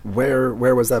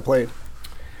 Where was that played?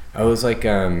 I was like,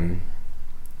 there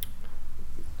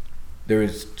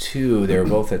was 2. They were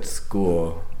both at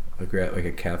school, like we're at like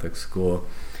a Catholic school.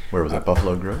 Where was it?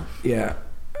 Buffalo Grove? Yeah.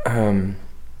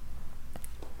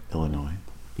 Illinois.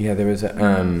 Yeah, there was a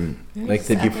like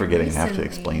I keep forgetting I have to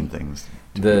explain things.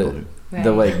 the Right.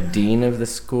 like dean of the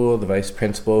school, the vice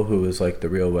principal, who was like the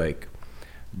real like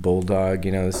bulldog.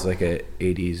 You know, this is like a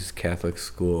 '80s Catholic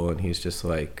school, and he's just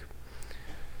like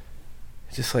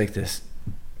this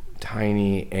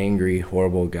tiny, angry,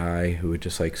 horrible guy who would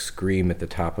just like scream at the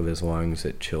top of his lungs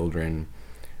at children,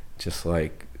 just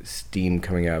like steam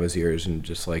coming out of his ears, and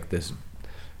just like this,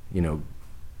 you know,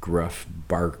 gruff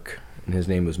bark. And his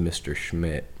name was Mr.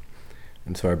 Schmidt.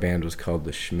 And so our band was called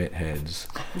the Schmidt Heads.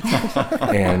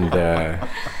 And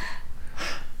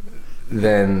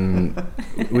then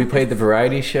we played the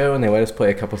variety show, and they let us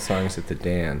play a couple songs at the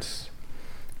dance.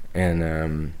 And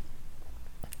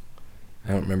I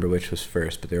don't remember which was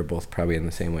first, but they were both probably in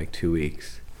the same like 2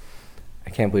 weeks. I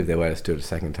can't believe they let us do it a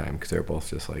second time, because they were both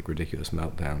just like ridiculous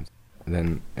meltdowns. And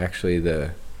then actually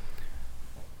the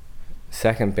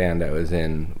second band I was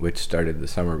in, which started the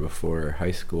summer before high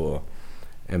school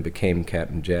and became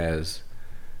Captain Jazz,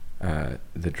 the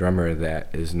drummer of that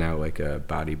is now like a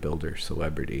bodybuilder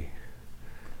celebrity.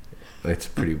 It's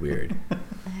pretty weird.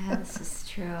 Yeah, this is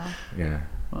true. Yeah.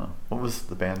 Wow. What was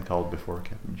the band called before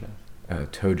Captain Jazz?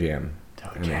 Toe Jam. Toe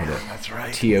And they had Jam, a that's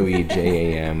right.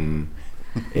 TOEJAM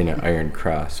in an iron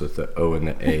cross with the O and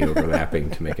the A overlapping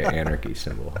to make an anarchy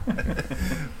symbol.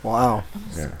 Wow.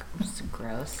 Yeah. It's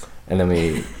gross. And then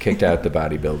we kicked out the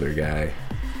bodybuilder guy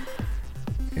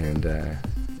and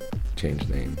changed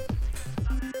name.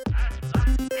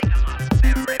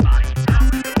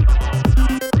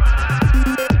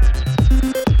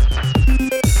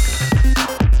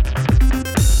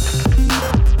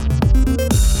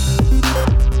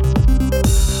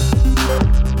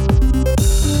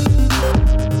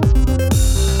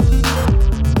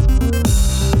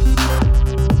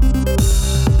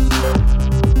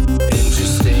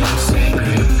 Interesting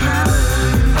sacred power.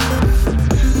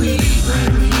 We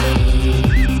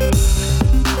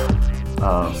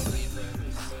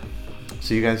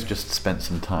So you guys just spent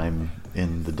some time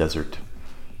in the desert.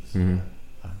 Mm-hmm.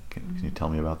 Can you tell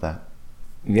me about that?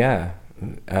 Yeah,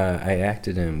 I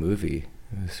acted in a movie.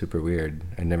 It was super weird.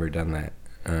 I'd never done that.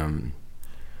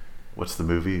 What's the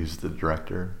movie? Who's the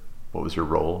director? What was your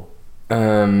role?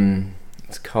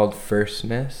 It's called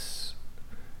Firstness.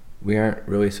 We aren't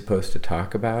really supposed to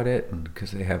talk about it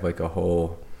because they have like a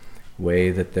whole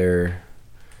way that they're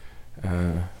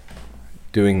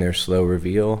doing their slow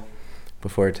reveal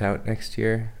before it's out next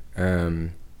year. But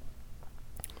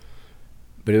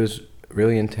it was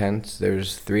really intense.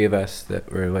 There's 3 of us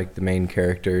that were like the main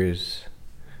characters.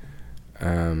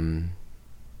 It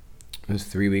was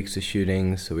 3 weeks of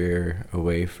shooting, so we were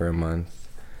away for a month.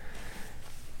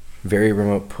 Very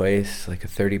remote place, like a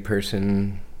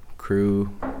 30-person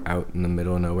crew out in the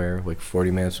middle of nowhere, like 40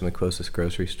 minutes from the closest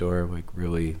grocery store, like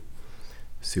really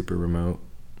super remote.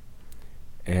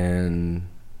 And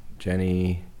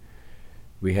Jenny,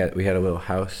 we had a little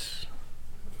house,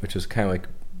 which was kind of like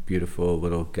beautiful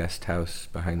little guest house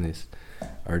behind this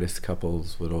artist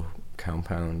couple's little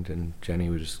compound, and Jenny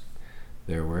was just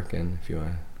there working. If you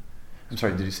want, I'm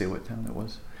sorry, did you say what town it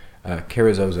was?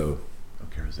 Carrizozo. Oh,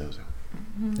 Carrizozo.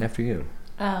 After you.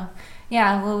 Oh,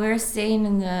 yeah. Well, we were staying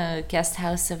in the guest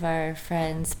house of our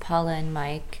friends Paula and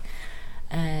Mike,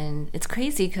 and it's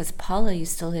crazy because Paula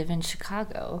used to live in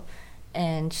Chicago,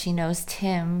 and she knows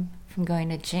Tim from going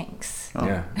to Jinx. Oh.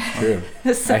 Yeah, true.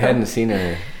 So- I hadn't seen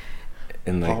her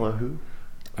in like Paula who?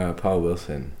 Paula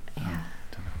Wilson. Yeah.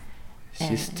 She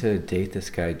used to date this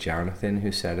guy Jonathan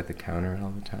who sat at the counter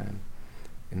all the time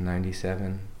in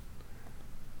 '97.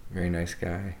 Very nice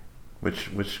guy.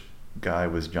 Which guy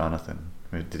was Jonathan?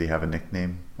 I mean, did he have a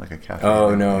nickname, like a cafe?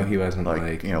 Oh no, nickname? he wasn't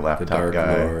like laptop the Dark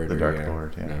guy, Lord. the or, Dark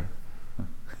Lord. Yeah.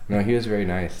 No, he was very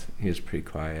nice. He was pretty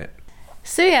quiet.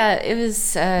 So yeah, it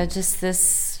was just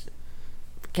this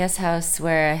guest house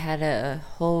where I had a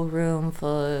whole room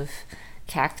full of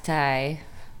cacti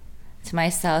to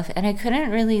myself, and I couldn't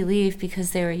really leave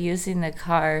because they were using the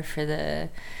car for the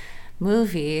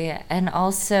movie, and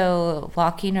also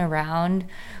walking around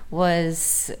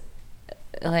was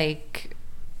like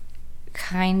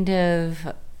kind of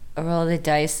a roll of the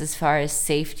dice as far as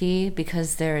safety,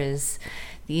 because there is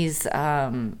these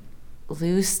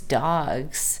loose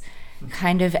dogs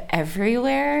kind of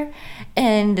everywhere,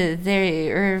 and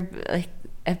they were like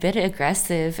a bit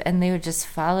aggressive, and they would just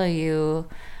follow you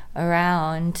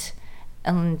around,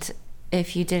 and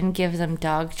if you didn't give them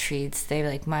dog treats, they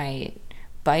like might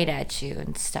bite at you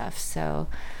and stuff. So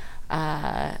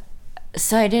I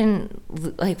didn't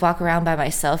like walk around by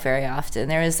myself very often.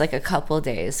 There was like a couple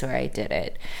days where I did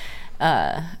it,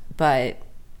 but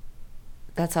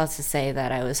that's all to say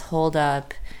that I was holed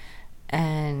up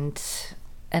and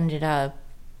ended up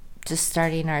just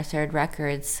starting our 3rd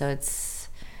record. So it's,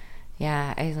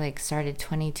 yeah, I like started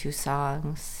 22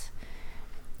 songs.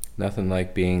 Nothing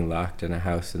like being locked in a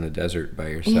house in the desert by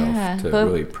yourself Yeah, to but-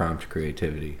 really prompt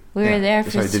creativity. We were there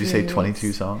for Sorry, did you say 3 22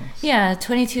 weeks. songs? Yeah,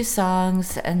 22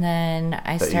 songs, and then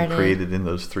I That started you created in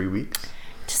those 3 weeks?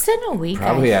 just in a week.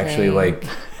 Probably I actually think.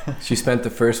 like she spent the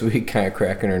first week kind of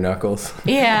cracking her knuckles.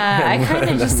 Yeah, I kind of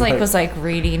And just then, like was like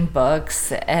reading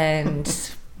books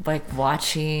and like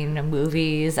watching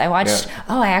movies. I watched. Yeah.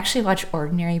 Oh, I actually watched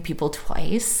Ordinary People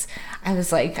twice. I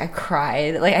was like, I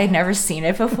cried. Like I'd never seen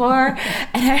it before,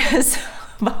 and I was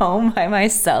home by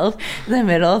myself in the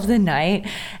middle of the night,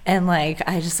 and like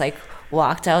I just like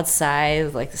walked outside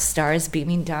with, like the stars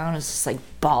beaming down. I was just like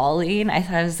bawling. I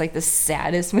thought it was like the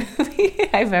saddest movie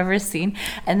I've ever seen.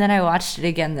 And then I watched it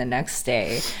again the next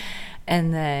day.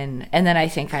 And then I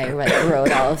think I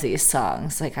wrote all of these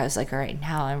songs. Like I was like, all right,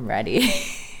 now I'm ready.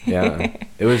 Yeah,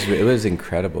 it was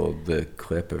incredible, the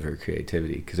clip of her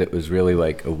creativity, because it was really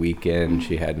like a weekend.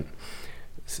 She hadn't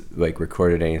like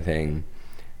recorded anything,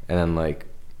 and then like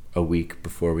a week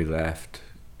before we left,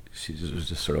 she was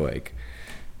just sort of like,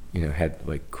 you know, had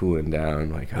like cooling down,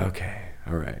 like, okay,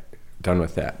 all right, done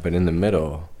with that. But in the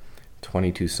middle,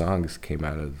 22 songs came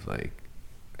out of like,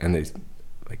 and they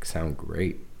like sound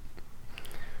great.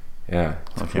 Yeah,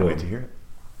 I can't wait to hear it.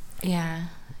 Yeah.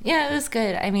 Yeah, it was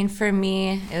good. I mean, for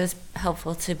me, it was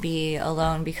helpful to be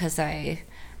alone because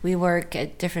we work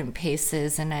at different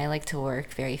paces and I like to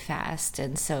work very fast.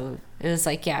 And so it was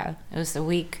like, yeah, it was a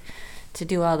week to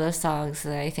do all those songs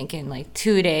that I think in like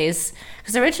 2 days.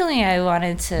 Because originally I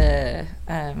wanted to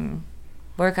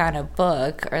work on a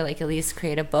book or like at least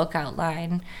create a book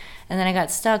outline. And then I got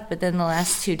stuck. But then the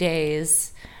last 2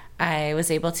 days, I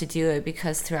was able to do it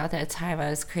because throughout that time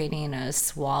I was creating a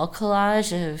wall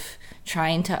collage of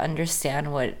trying to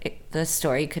understand what the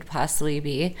story could possibly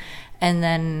be. And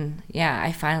then, yeah,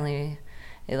 I finally,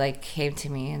 it like came to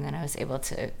me and then I was able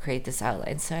to create this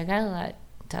outline. So I got a lot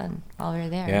done while we were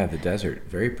there. Yeah, the desert,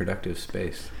 very productive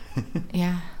space.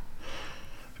 Yeah.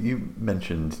 You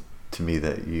mentioned to me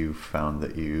that you found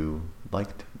that you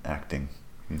liked acting.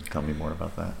 Can you tell me more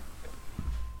about that?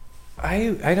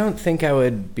 I don't think I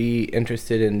would be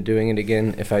interested in doing it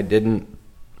again if I didn't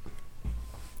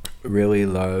really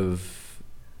love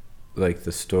like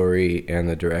the story and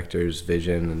the director's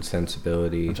vision and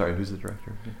sensibility. I'm sorry, who's the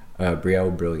director?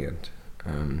 Brielle Brilliant.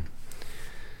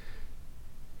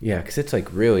 Yeah, because it's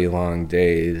like really long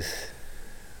days.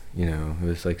 You know, it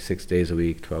was like 6 days a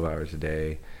week, 12 hours a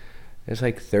day. There's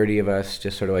like 30 of us,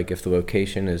 just sort of like if the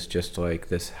location is just like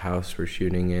this house we're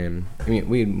shooting in. I mean,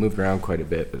 we moved around quite a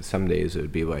bit, but some days it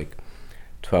would be like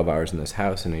 12 hours in this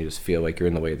house and you just feel like you're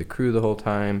in the way of the crew the whole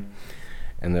time.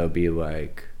 And they'll be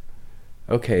like,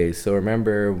 okay, so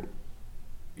remember,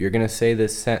 you're going to say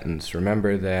this sentence.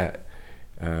 Remember that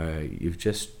you've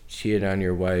just cheated on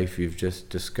your wife. You've just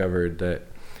discovered that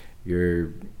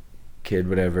your kid,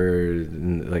 whatever,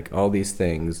 and like all these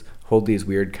things. Hold these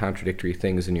weird contradictory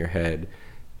things in your head.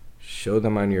 Show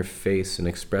them on your face and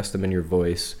express them in your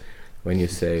voice when you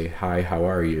say, hi, how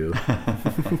are you?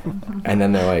 And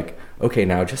then they're like, okay,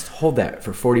 now just hold that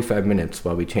for 45 minutes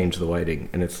while we change the lighting.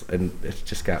 And it's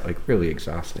just got like really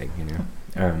exhausting, you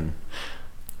know?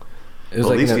 It was Well,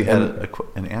 like at least you had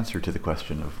an answer to the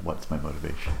question of what's my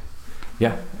motivation.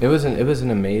 Yeah, it was an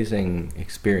amazing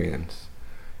experience.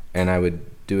 And I would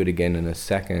do it again in a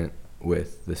second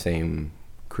with the same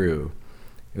crew.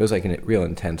 It was like a real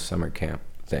intense summer camp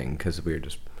thing because we were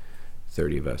just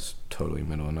 30 of us, totally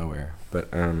middle of nowhere. But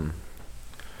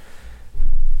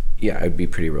yeah, I'd be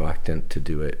pretty reluctant to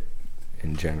do it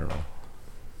in general.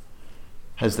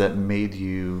 Has that made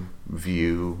you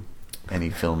view any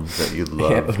films that you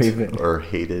loved or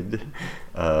hated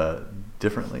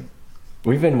differently?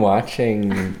 We've been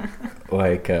watching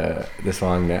like this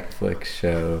long Netflix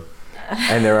show,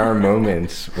 and there are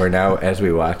moments where now as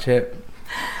we watch it,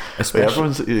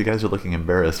 Wait, you guys are looking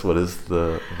embarrassed. What is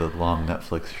the long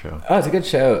Netflix show? Oh, it's a good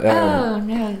show. Oh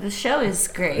no, the show is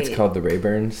great. It's called The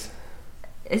Rayburns.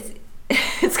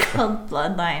 It's called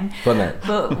Bloodline. Bloodline.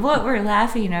 But what we're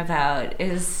laughing about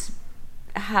is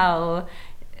how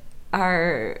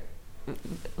our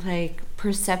like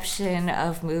perception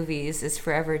of movies is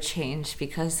forever changed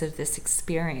because of this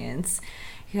experience.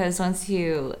 Because once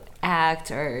you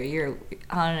act or you're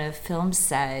on a film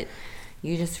set,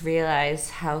 you just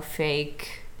realize how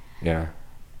fake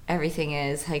everything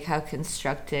is, like how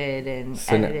constructed and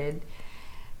edited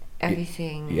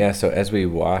everything. Yeah, so as we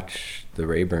watch The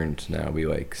Rayburns now, we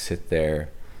like sit there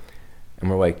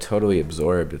and we're like totally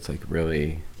absorbed. It's like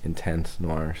really intense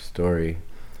noir story.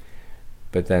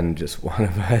 But then just one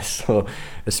of us, will,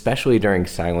 especially during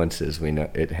silences, we know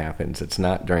it happens. It's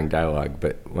not during dialogue,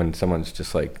 but when someone's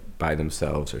just like by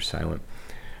themselves or silent,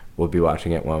 we'll be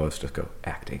watching it, one of us just go,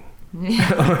 acting.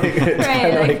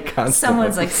 Right, constantly.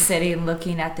 someone's like sitting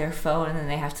looking at their phone and then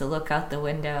they have to look out the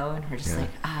window and we're just like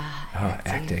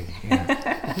acting.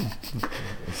 Yeah.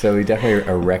 So we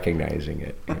definitely are recognizing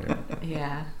it.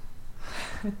 Yeah.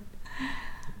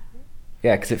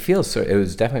 Yeah, because it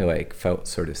was definitely like felt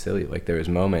sort of silly. Like there was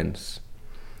moments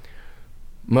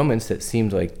that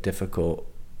seemed like difficult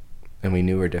and we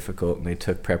knew were difficult, and they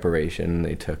took preparation,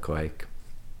 they took like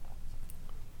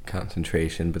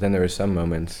concentration, but then there were some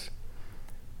moments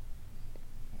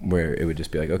where it would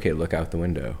just be like, okay, look out the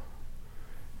window.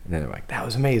 And then they're like, that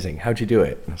was amazing. How'd you do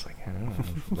it? And I was like, I don't know, I was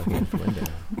looking out the window.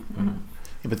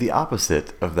 Yeah, but the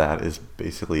opposite of that is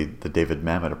basically the David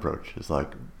Mamet approach. It's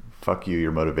like, fuck you,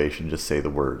 your motivation, just say the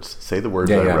words. Say the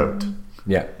words I wrote.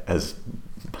 Yeah. As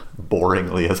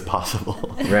boringly as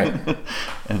possible. Right.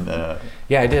 And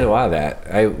yeah, I did a lot of that.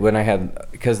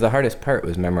 Because the hardest part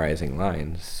was memorizing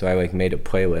lines. So I like made a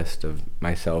playlist of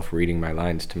myself reading my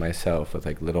lines to myself with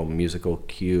like little musical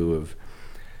cue of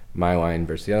my line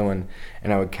versus the other one.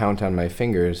 And I would count on my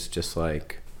fingers just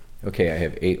like, okay, I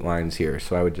have 8 lines here.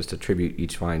 So I would just attribute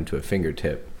each line to a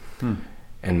fingertip.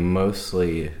 And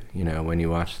mostly, when you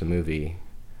watch the movie,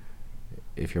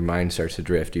 if your mind starts to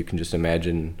drift, you can just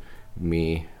imagine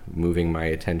me moving my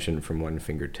attention from one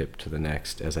fingertip to the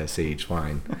next as I say each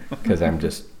line, because I'm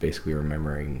just basically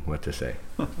remembering what to say.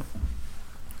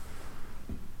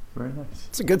 very nice.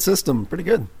 It's a good system. Pretty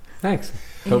good. Thanks.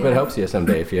 Hope it helps you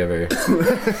someday if you ever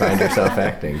find yourself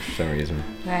acting for some reason.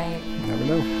 Right. You never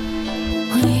know.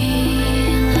 We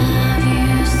love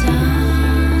you so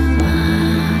much.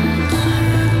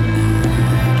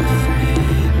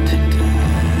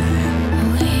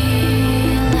 We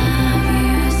love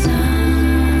you so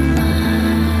much.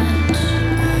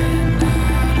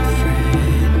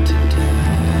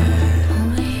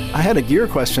 I had a gear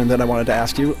question that I wanted to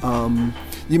ask you.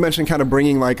 You mentioned kind of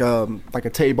bringing like a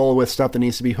table with stuff that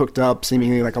needs to be hooked up,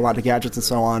 seemingly like a lot of gadgets and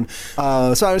so on.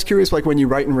 So I was curious, like when you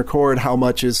write and record, how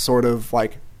much is sort of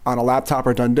like on a laptop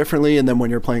or done differently, and then when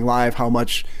you're playing live, how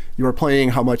much you are playing,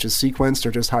 how much is sequenced,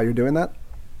 or just how you're doing that?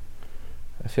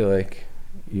 I feel like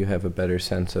you have a better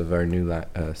sense of our new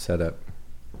setup.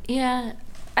 Yeah,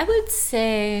 I would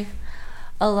say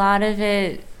a lot of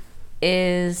it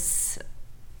is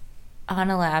on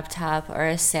a laptop or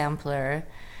a sampler,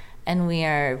 and we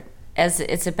are, as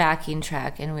it's a backing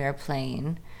track, and we are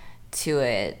playing to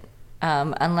it.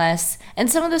 But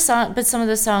some of the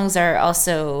songs are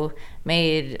also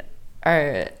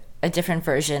are a different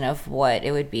version of what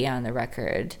it would be on the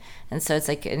record. And so it's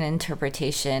like an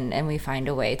interpretation, and we find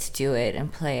a way to do it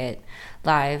and play it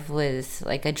live with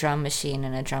like a drum machine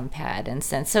and a drum pad and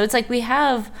synth. So it's like we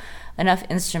have enough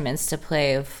instruments to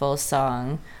play a full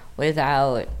song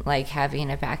without like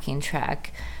having a backing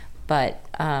track. But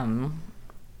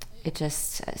it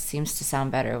just seems to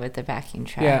sound better with the backing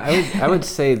track. Yeah, I would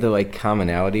say the like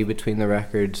commonality between the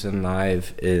records and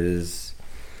live is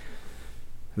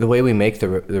the way we make the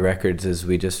records is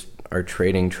we just are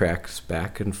trading tracks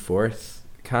back and forth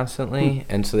constantly,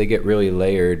 and so they get really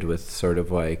layered with sort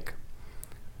of like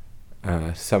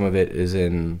some of it is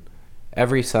in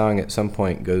every song at some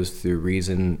point goes through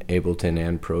Reason, Ableton,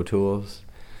 and Pro Tools,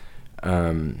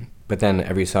 but then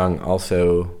every song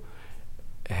also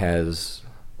has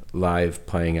live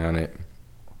playing on it.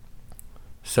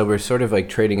 So we're sort of like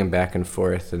trading them back and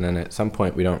forth, and then at some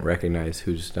point we don't recognize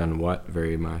who's done what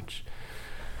very much.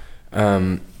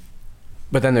 But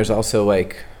then there's also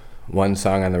like one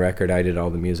song on the record I did all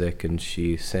the music and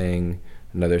she sang,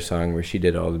 another song where she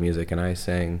did all the music and I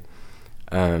sang.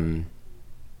 And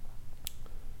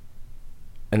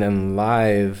then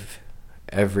live,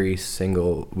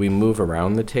 we move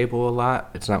around the table a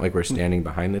lot. It's not like we're standing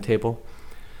behind the table.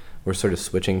 We're sort of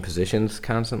switching positions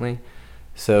constantly.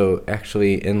 So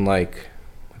actually in I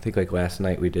think last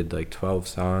night we did 12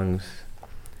 songs.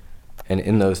 And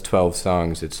in those 12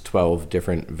 songs, it's 12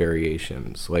 different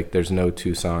variations. Like there's no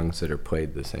 2 songs that are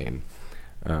played the same.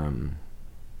 And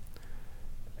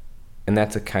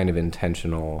that's a kind of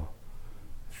intentional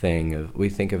thing. We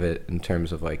think of it in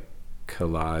terms of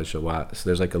collage a lot. So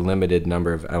there's a limited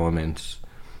number of elements,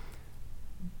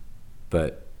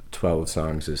 but 12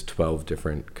 songs is 12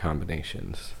 different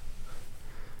combinations.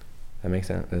 That makes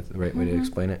sense? That's the right way to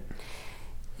explain it?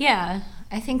 Yeah,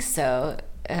 I think so.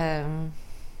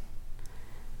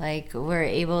 We're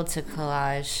able to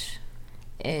collage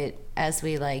it as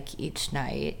we like each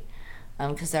night,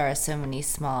 because there are so many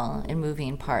small and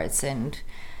moving parts. And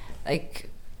like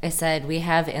I said, we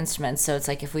have instruments, so it's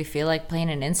like if we feel like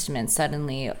playing an instrument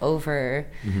suddenly over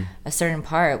a certain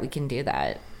part, we can do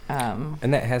that.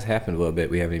 And that has happened a little bit.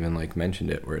 We haven't even like mentioned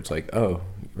it, where it's like, oh,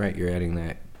 right, you're adding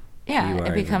that. Yeah, key it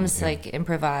line becomes and- like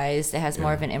improvised. It has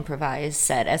more of an improvised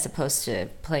set as opposed to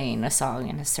playing a song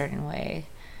in a certain way.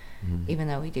 Even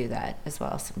though we do that as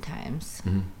well sometimes.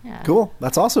 Yeah. Cool.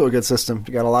 That's also a good system.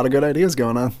 You got a lot of good ideas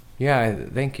going on. Yeah,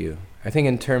 thank you. I think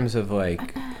in terms of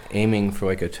like aiming for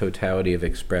like a totality of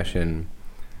expression,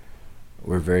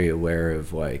 we're very aware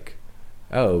of like,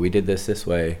 oh, we did this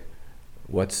way.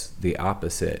 What's the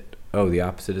opposite? Oh, the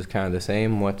opposite is kind of the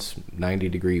same. What's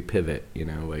 90-degree pivot? You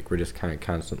know, like we're just kind of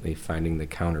constantly finding the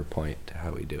counterpoint to how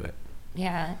we do it.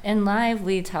 Yeah, and live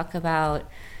we talk about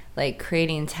like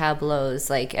creating tableaus.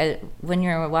 Like when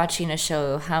you're watching a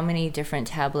show, how many different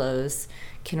tableaus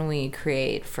can we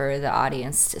create for the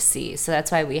audience to see? So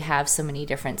that's why we have so many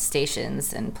different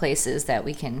stations and places that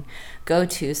we can go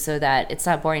to, so that it's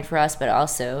not boring for us, but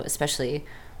also, especially,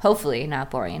 hopefully, not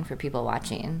boring for people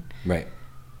watching. Right.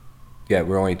 Yeah,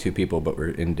 we're only two people, but we're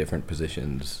in different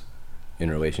positions in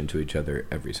relation to each other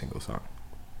every single song.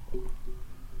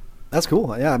 That's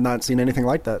cool. Yeah, I've not seen anything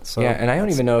like that. So yeah, and I don't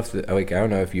even know if I don't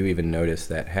know if you even noticed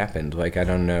that happened. Like, I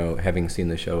don't know, having seen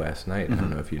the show last night, I don't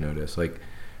know if you noticed. Like,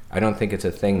 I don't think it's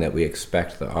a thing that we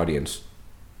expect the audience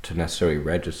to necessarily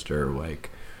register.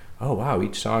 Like, oh wow,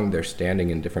 each song they're standing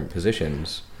in different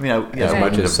positions. I mean, As I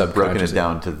much wouldn't as have broken it subconscious.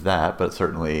 down to that, but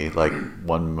certainly, like,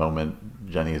 one moment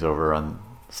Jenny's over on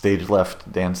stage left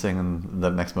dancing, and the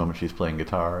next moment she's playing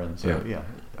guitar, and so Yeah.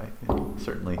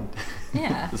 certainly,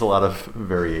 Yeah. there's a lot of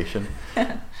variation.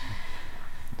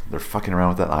 They're fucking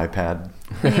around with that iPad.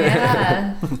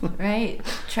 Yeah, right.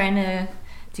 Trying to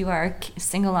do our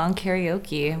sing-along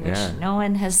karaoke, which Yeah. no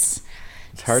one has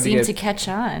It's hard seemed to to get catch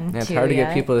on. Yeah, it's to hard to yet.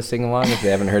 get people to sing along if they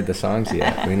haven't heard the songs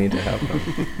yet. We need to help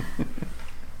them.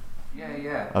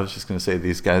 Yeah. I was just going to say,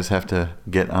 these guys have to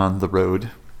get on the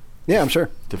road yeah, I'm sure.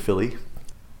 to Philly.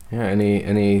 Yeah.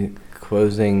 Any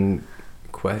closing,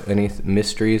 any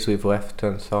mysteries we've left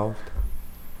unsolved?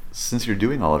 Since you're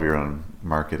doing all of your own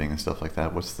marketing and stuff like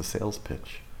that, what's the sales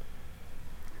pitch?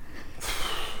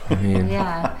 I mean,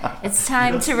 Yeah, it's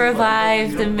time to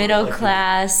revive the middle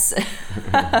class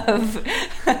of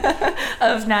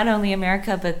of not only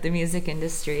America but the music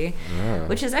industry,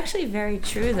 which is actually very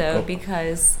true though,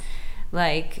 because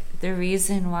like the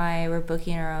reason why we're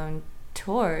booking our own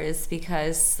tours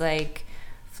because like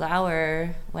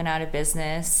Flower went out of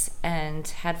business, and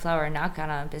had Flower not gone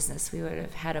out of business, we would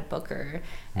have had a booker.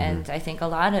 And I think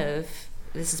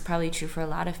this is probably true for a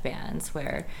lot of bands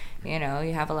where, you know,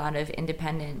 you have a lot of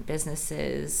independent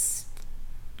businesses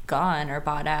gone or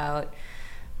bought out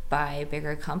by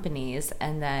bigger companies,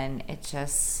 and then it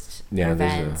just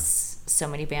prevents so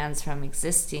many bands from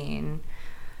existing,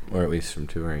 or at least from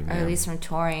touring. or at least from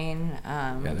touring.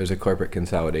 Yeah, there's a corporate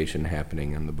consolidation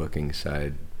happening on the booking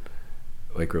side,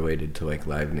 like related to like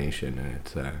Live Nation, and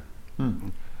it's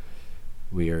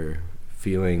we are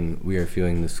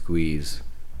feeling the squeeze.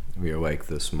 We are like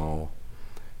the small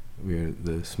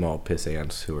piss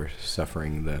ants who are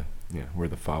suffering we're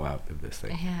the fallout of this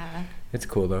thing. Yeah. It's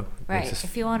cool though. Right. Let's just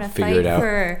If you want to figure fight it out.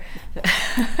 for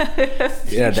a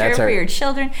future that's for our- your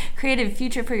children, creative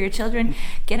future for your children,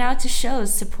 get out to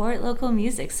shows, support local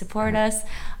music, support us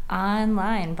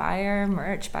online, buy our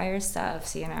merch, buy our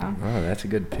stuff, you know. Oh, that's a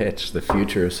good pitch. The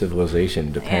future of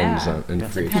civilization depends Yeah. on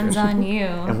free Depends expression. on you.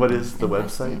 And what is the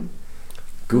website? investing.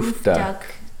 Goofduck.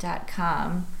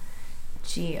 goofduck.com.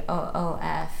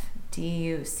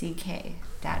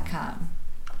 goofduck.com.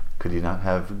 Could you not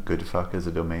have good fuck as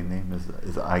a domain name?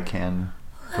 Is I can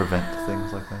prevent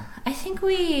things like that? I think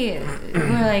we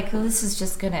were like, well, this is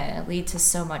just gonna lead to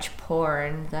so much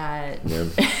porn that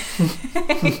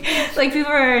like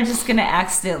people are just gonna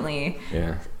accidentally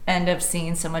Yeah. end up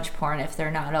seeing so much porn if they're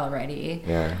not already.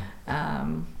 Yeah.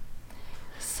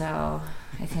 So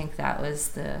I think that was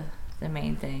the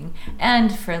main thing.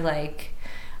 And for like,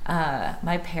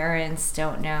 my parents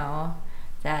don't know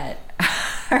that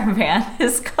our band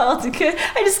is called Good.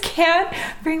 I just can't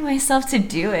bring myself to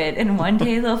do it, and one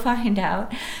day they'll find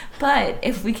out. But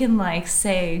if we can like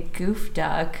say Goof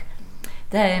Duck,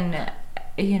 then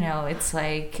you know it's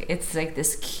like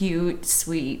this cute,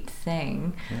 sweet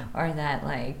thing, or that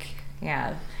like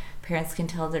parents can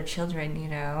tell their children, you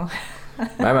know.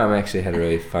 My mom actually had a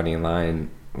really funny line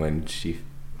when she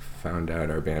found out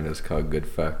our band is called Good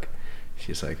Fuck.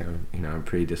 She's like, I'm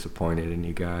pretty disappointed in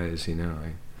you guys. You know,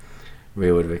 I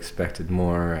really would have expected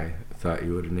more. I thought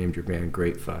you would have named your band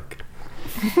Great Fuck.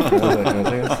 I was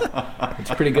like, it's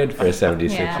pretty good for a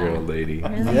 76-year-old lady.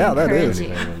 Really Yeah, that is.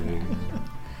 encouraging.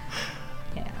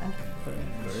 Yeah.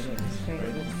 It's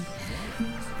very good.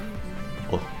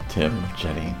 Well, Tim,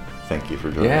 Jenny, thank you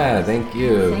for joining Yeah, us. thank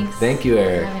you. Thanks. Thank you,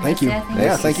 Eric. Having Thank us you. there.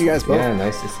 Yeah, thank you guys both. Yeah,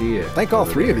 nice to see you. Thank all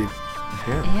over three of there. you.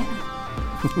 Yeah.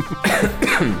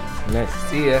 Nice to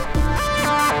see you.